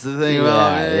yeah, that's the thing Yeah,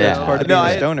 about it. yeah. It's part of No, being a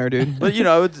I- stoner, dude. But you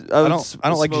know, I would I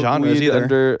don't like smoke genres weed either.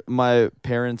 under my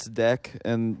parents' deck,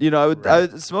 and you know, I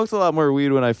smoked a lot more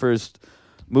weed when I first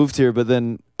moved here. But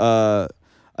then I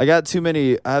got too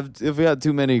many. If we got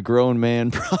too many grown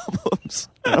man problems,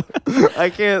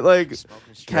 I can't like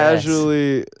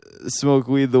casually smoke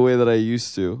weed the way that I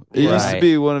used to. It used to Right.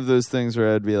 be one of those things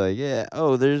where I'd be like, yeah,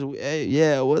 oh,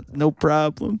 what, no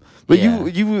problem. But Yeah.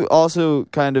 you also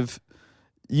kind of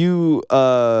your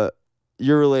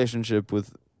relationship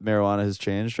with marijuana has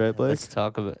changed, right, Blake? Let's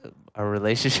talk about our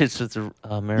relationships with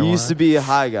marijuana. You used to be a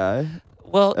high guy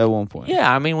well, at one point.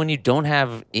 yeah. I mean, when you don't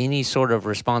have any sort of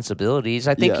responsibilities,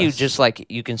 I think you Yes. just like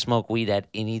you can smoke weed at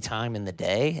any time in the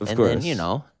day, Of and course. then you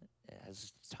know,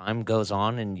 as time goes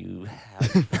on and you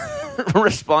have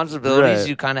responsibilities, Right.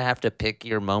 you kind of have to pick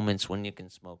your moments when you can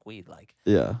smoke weed. Like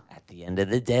Yeah. at the end of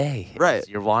the day, Right. it's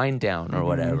your wind down or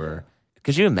whatever.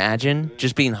 Could you imagine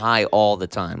just being high all the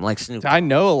time, like Snoop? I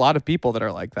know a lot of people that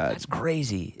are like that. That's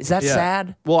crazy. Is that Yeah.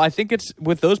 sad? Well, I think it's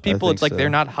with those people. think It's like so. they're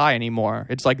not high anymore.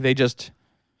 It's like they just,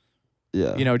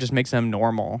 Yeah. you know, it just makes them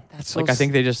normal. That's like so I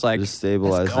think they just like Just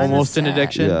stabilize. That's kinda almost an sad.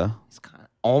 addiction. Yeah. It's kind of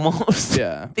almost.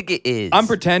 Yeah. I think it is. I'm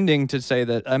pretending to say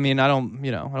that. I mean, I don't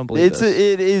believe this.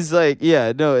 It is like,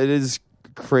 yeah, no, it is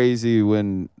crazy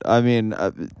when, I mean,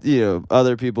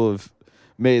 other people have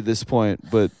made this point,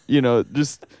 but,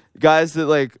 just guys that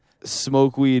like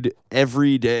smoke weed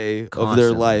every day of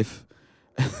their Constantly. life.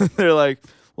 They're like,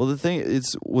 well,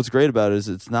 what's great about it is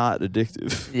it's not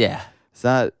addictive. Yeah. It's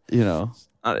not,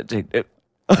 Not addictive.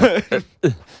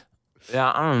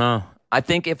 Yeah, I don't know. I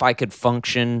think if I could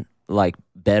function like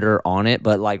better on it,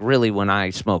 but like really when I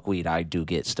smoke weed, I do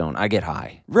get stoned. I get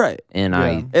high. right. And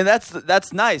And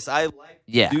that's nice. I like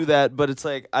Yeah. to do that, but it's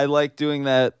like I like doing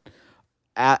that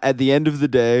at the end of the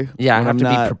day. I when have I'm to be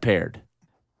not prepared.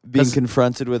 being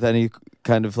confronted with any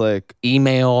kind of like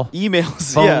Email,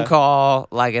 emails, phone call,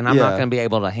 like, and I'm not Yeah. going to be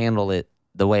able to handle it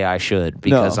the way I should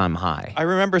because I'm high. I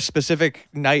remember specific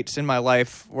nights in my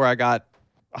life where I got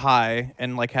high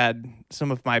and like had some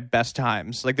of my best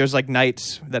times. Like there's like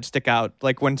nights that stick out,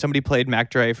 like when somebody played Mac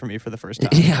Dre for me for the first time.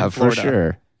 Yeah, in for Florida,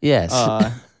 sure. Yes.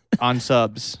 on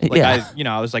subs. Like Yeah.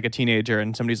 I was like a teenager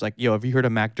and somebody's like, "Yo, have you heard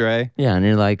of Mac Dre?" Yeah, and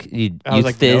you're like, you I was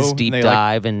like, fizz no, deep and they, like-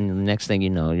 dive, and the next thing you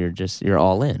know, you're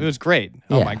all in. It was great.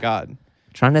 Oh Yeah. my god.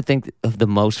 Trying to think of the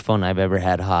most fun I've ever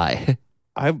had high.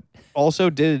 I also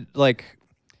did like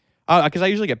because I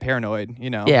usually get paranoid,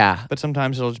 Yeah. But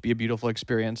sometimes it'll just be a beautiful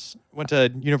experience. Went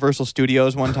to Universal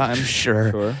Studios one time.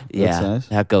 Sure. Sure. Yeah, That's nice.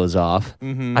 that goes off.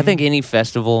 Mhm. I think any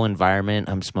festival environment,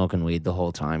 I'm smoking weed the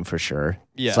whole time for sure.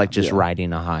 Yeah. It's like just Yeah.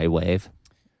 riding a high wave.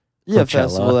 Yeah, Coachella.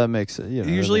 festival, that makes it. That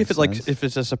Usually, if makes it's like sense. if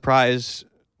it's a surprise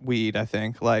weed, I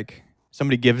think like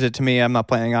somebody gives it to me, I'm not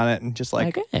planning on it, and just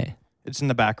like Hey, it's in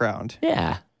the background.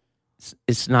 yeah.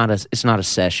 It's not a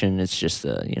session. It's just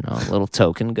a little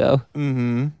token go.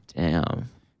 Mm-hmm. Damn.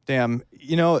 Damn.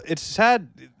 It's sad.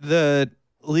 The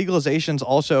legalization's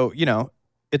also,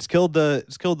 it's killed the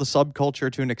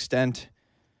subculture to an extent.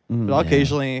 But I'll Yeah.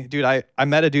 occasionally, dude, I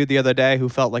met a dude the other day who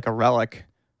felt like a relic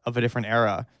of a different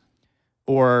era,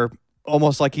 or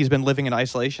almost like he's been living in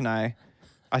isolation. I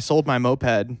sold my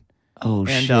moped, Oh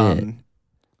and shit.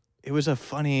 it was a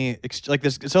funny like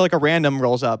this. So like a random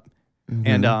rolls up,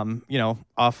 and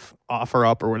offer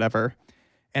up or whatever,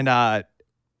 and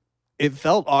it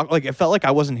felt like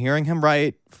I wasn't hearing him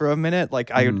right for a minute. Like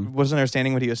I wasn't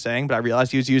understanding what he was saying, but I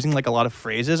realized he was using like a lot of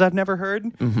phrases I've never heard.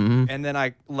 Mm-hmm. And then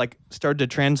I like started to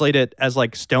translate it as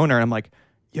like stoner. And I'm like,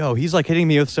 yo, he's like hitting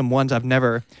me with some ones I've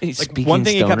never. He's Like speaking one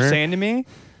thing he kept stoner? saying to me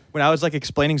when I was like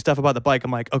explaining stuff about the bike,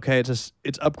 I'm like, okay, it's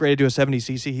upgraded to a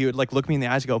 70cc. He would like look me in the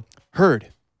eyes and go, heard.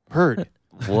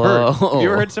 Whoa. Have you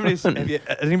ever heard somebody?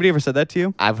 Has anybody ever said that to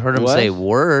you? I've heard him What? say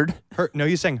word. Heard? No,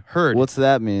 he's saying heard. What's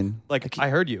that mean? like I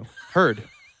heard you. Heard.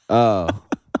 Oh,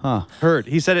 huh? Heard.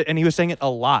 He said it, and he was saying it a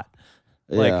lot.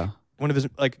 Like Yeah. one of his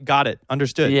like got it,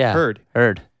 understood, Yeah. heard.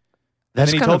 Heard. And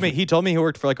That's then kind of- he told me he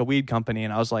worked for like a weed company,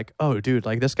 and I was like, oh, dude,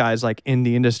 like this guy's like in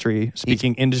the industry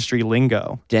speaking industry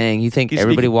lingo. Dang, you think He's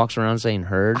everybody speaking- walks around saying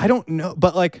heard? I don't know,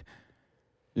 but like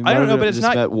You I don't might know, have but it's just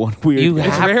not- met one weird. You guy.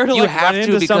 it's have- rare to you like have run to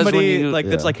into because when somebody you- like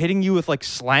that's Yeah. like hitting you with like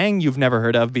slang you've never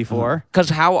heard of before. Because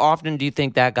how often do you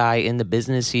think that guy in the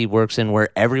business he works in, where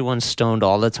everyone's stoned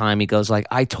all the time, he goes like,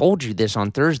 "I told you this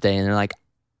on Thursday," and they're like,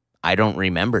 "I don't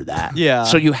remember that." Yeah.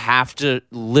 So you have to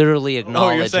literally Oh,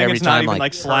 acknowledge you're saying every it's time, not even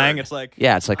like slang. It's like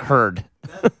yeah, it's like heard.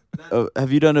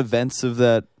 Have you done events of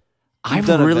that? You've I've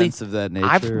done really, events of that nature.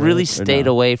 I've really right? Or stayed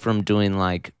no? away from doing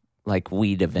like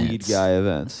weed events. Weed guy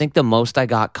events. I think the most I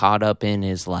got caught up in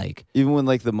is like Even when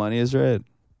like the money is right.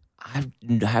 I've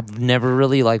never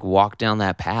really like walked down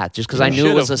that path just because I knew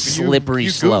it was a slippery you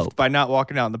slope. goofed by not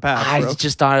walking down the path. I bro.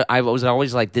 just thought I was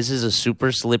always like, this is a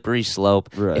super slippery slope.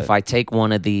 Right. If I take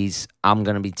one of these, I'm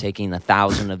gonna be taking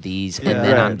 1,000 of these, and Yeah.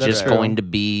 then Right, I'm that's just true. going to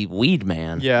be weed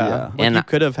man. yeah. Yeah. Like, And you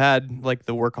could have had like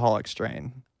the workaholic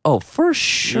strain. Oh, for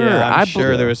sure. Yeah, I'm I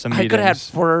sure there was some I could have meetings.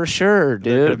 for sure,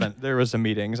 There could have dude. been- there was some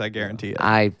meetings, I guarantee it.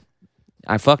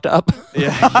 I fucked up.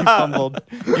 Yeah, you fumbled.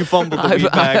 You fumbled the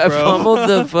weed bag, I bro. fumbled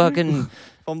the fucking.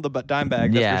 Fumbled the dime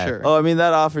bag, that's Yeah. for sure. Oh, I mean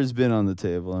that offer's been on the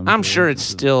table. I'm sure it's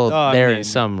still Oh, I there mean, in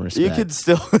some respect. You could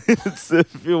still,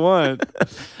 if you want.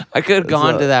 I could have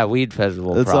gone all- to that weed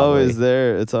festival. It's probably. always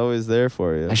there. It's always there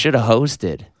for you. I should have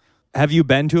hosted. Have you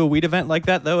been to a weed event like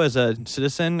that though, as a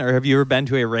citizen, or have you ever been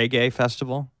to a reggae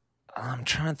festival? I'm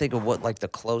trying to think of what like the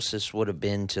closest would have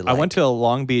been to. Like, I went to a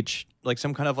Long Beach, like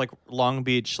some kind of like Long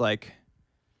Beach, like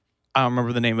I don't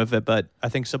remember the name of it, but I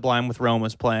think Sublime with Rome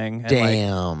was playing. And, like,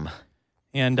 Damn,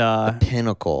 and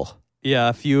pinnacle. Yeah,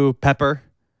 a few Pepper.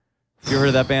 You heard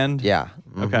of that band? Yeah.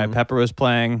 Okay, Pepper was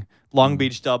playing. Long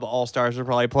Beach Dub All Stars were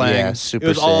probably playing. Yeah, super It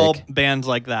was all sick. bands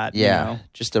like that. Yeah, You know?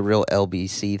 just a real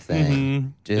LBC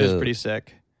thing. Dude, It was pretty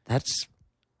sick. That's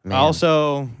man. I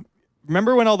also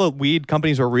remember when all the weed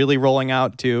companies were really rolling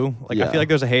out too. Like I Yeah. feel like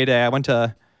there was a heyday. I went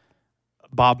to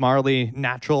Bob Marley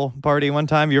natural party one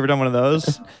time. You ever done one of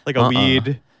those? Like a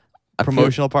weed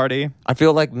promotional party? I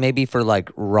feel like maybe for like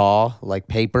raw, like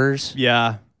papers,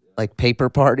 Yeah. like paper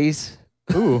parties.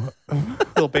 Ooh,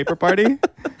 little paper party.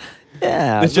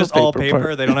 Yeah, It's just all paper.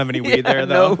 party. They don't have any weed Yeah, there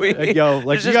though. no weed. Like, yo,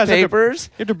 like It's you just guys papers.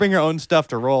 you have to bring your own stuff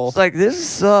to roll. It's like this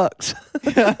sucks.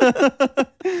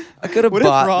 I could have What if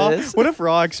bought raw? this. What if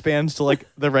raw expands to like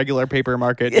the regular paper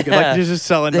market? You could, Yeah. like just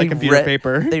selling like computer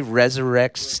paper. They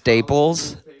resurrect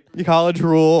Staples. College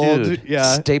rule. Dude, Yeah.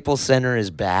 Staples Center is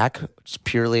back. It's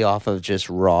purely off of just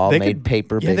raw They made could-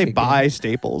 paper. Yeah, big they again. buy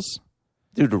Staples.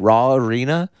 Dude, Raw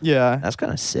Arena. Yeah. That's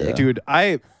kind of sick. Dude,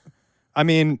 I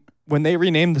mean, when they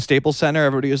renamed the Staples Center,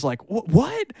 everybody was like,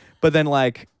 "What?" But then,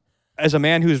 like, as a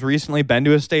man who's recently been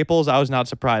to a Staples, I was not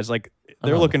surprised. Like,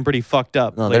 they're looking pretty fucked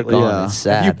up. No, they're lately. gone. Yeah. It's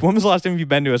Have you- sad. when was the last time you've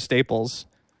been to a Staples?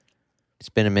 It's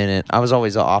been a minute. I was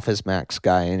always an Office Max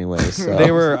guy anyway. So.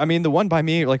 They were. I mean, the one by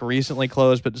me like recently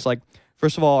closed, but it's like,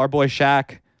 first of all, our boy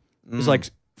Shaq is like,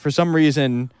 for some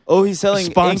reason, Oh, he's selling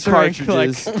ink sponsoring,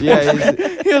 cartridges. like- yeah,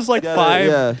 he has like Got it, 5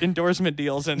 yeah. endorsement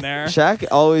deals in there. Shaq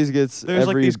always gets. There's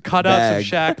like every these cutouts bag of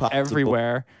Shaq possible.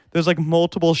 everywhere. There's like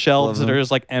multiple shelves Love that him. are just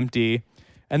like empty.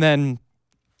 And then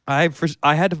I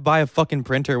had to buy a fucking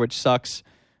printer, which sucks.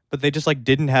 But they just like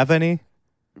didn't have any.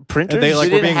 printers. And they like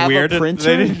You were didn't being have a weird.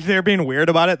 printer? They're being weird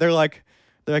about it. They're like,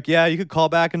 yeah, you could call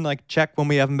back and like check when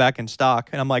we have them back in stock.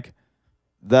 And I'm like,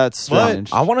 That's What?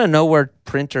 strange. I want to know where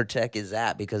printer tech is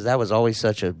at because that was always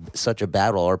such a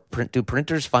battle. Or do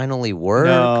printers finally work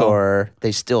No. or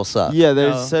they still suck? Yeah, they're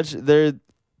No. such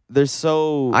they're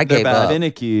so I gave bad. up.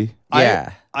 finicky.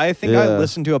 Yeah. I think I Yeah.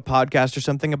 listened to a podcast or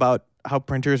something about how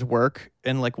printers work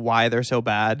and like why they're so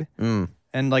bad. Mm.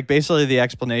 And like basically the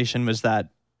explanation was that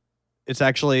it's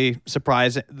actually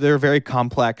surprising. They're very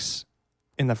complex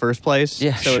in the first place.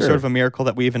 Yeah, so it's sure. sort of a miracle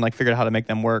that we even like figured out how to make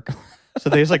them work. So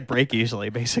they just like break easily,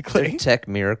 basically. Tech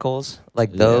miracles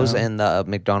like those Yeah. and the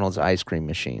McDonald's ice cream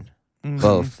machine.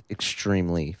 Both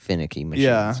extremely finicky machines.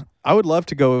 Yeah. I would love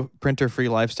to go printer free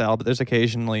lifestyle, but there's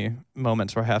occasionally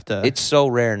moments where I have to. It's so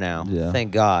rare now. Yeah.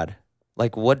 Thank God.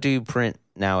 Like, what do you print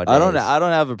nowadays? I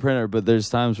don't have a printer, but there's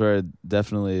times where I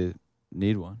definitely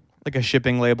need one. like a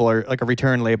shipping label or like a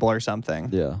return label or something.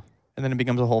 Yeah. And then it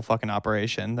becomes a whole fucking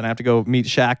operation. Then I have to go meet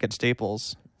Shaq at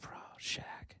Staples.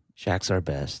 Shaq's our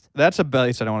best. That's a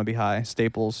place I don't want to be high.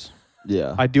 Staples.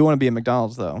 Yeah. I do want to be at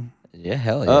McDonald's though. Yeah,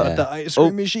 hell yeah. Uh, The ice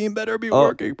cream machine better be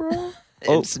working, bro.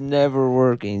 It's never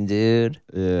working, dude.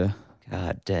 yeah.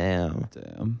 God damn.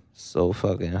 Damn. So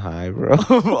fucking high, bro.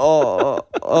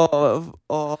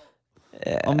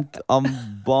 I'm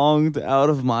bonged out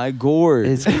of my gourd.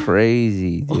 It's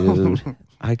crazy, dude.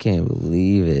 I can't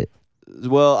believe it.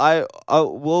 Well,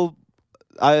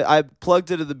 I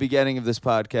plugged it at the beginning of this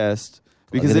podcast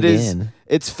because Plug it again.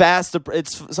 it's fast.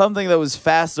 It's something that was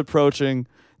fast approaching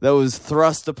that was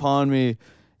thrust upon me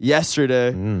yesterday,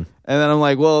 and then I'm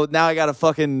like, well, now I gotta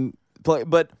fucking play.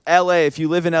 But LA, if you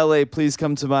live in LA, please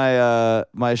come to my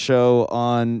my show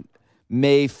on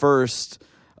May 1st.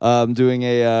 I'm doing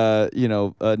a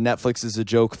Netflix is a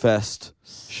Joke Fest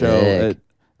show Sick.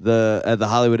 at the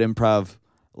Hollywood Improv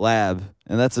Lab,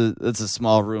 and that's a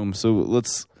small room. So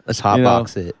let's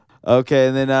hotbox it. Okay,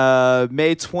 and then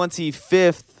May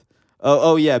 25th.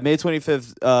 May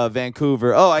 25th,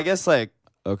 Vancouver. Oh, I guess like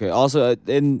okay. Also, I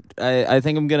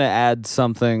think I'm gonna add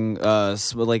something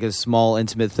like a small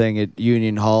intimate thing at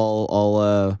Union Hall.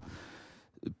 I'll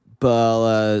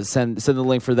send the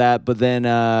link for that. But then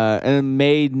and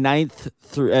May 9th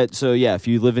through if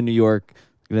you live in New York,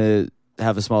 I'm gonna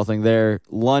have a small thing there.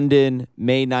 London,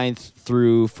 May 9th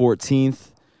through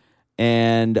 14th,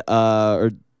 and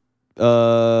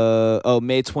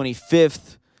May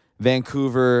 25th,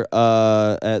 Vancouver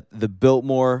at the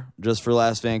Biltmore, just for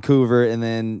last Vancouver, and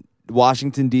then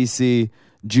Washington, D.C.,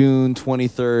 June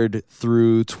 23rd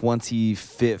through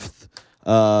 25th.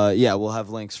 We'll have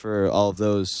links for all of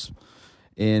those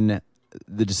in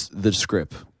the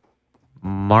script.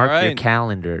 Mark All your right.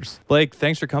 calendars. Blake,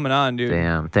 thanks for coming on, dude.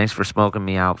 Damn. Thanks for smoking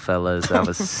me out, fellas. That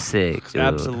was sick, dude.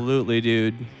 Absolutely,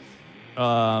 dude.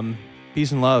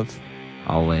 Peace and love.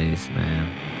 Always, man.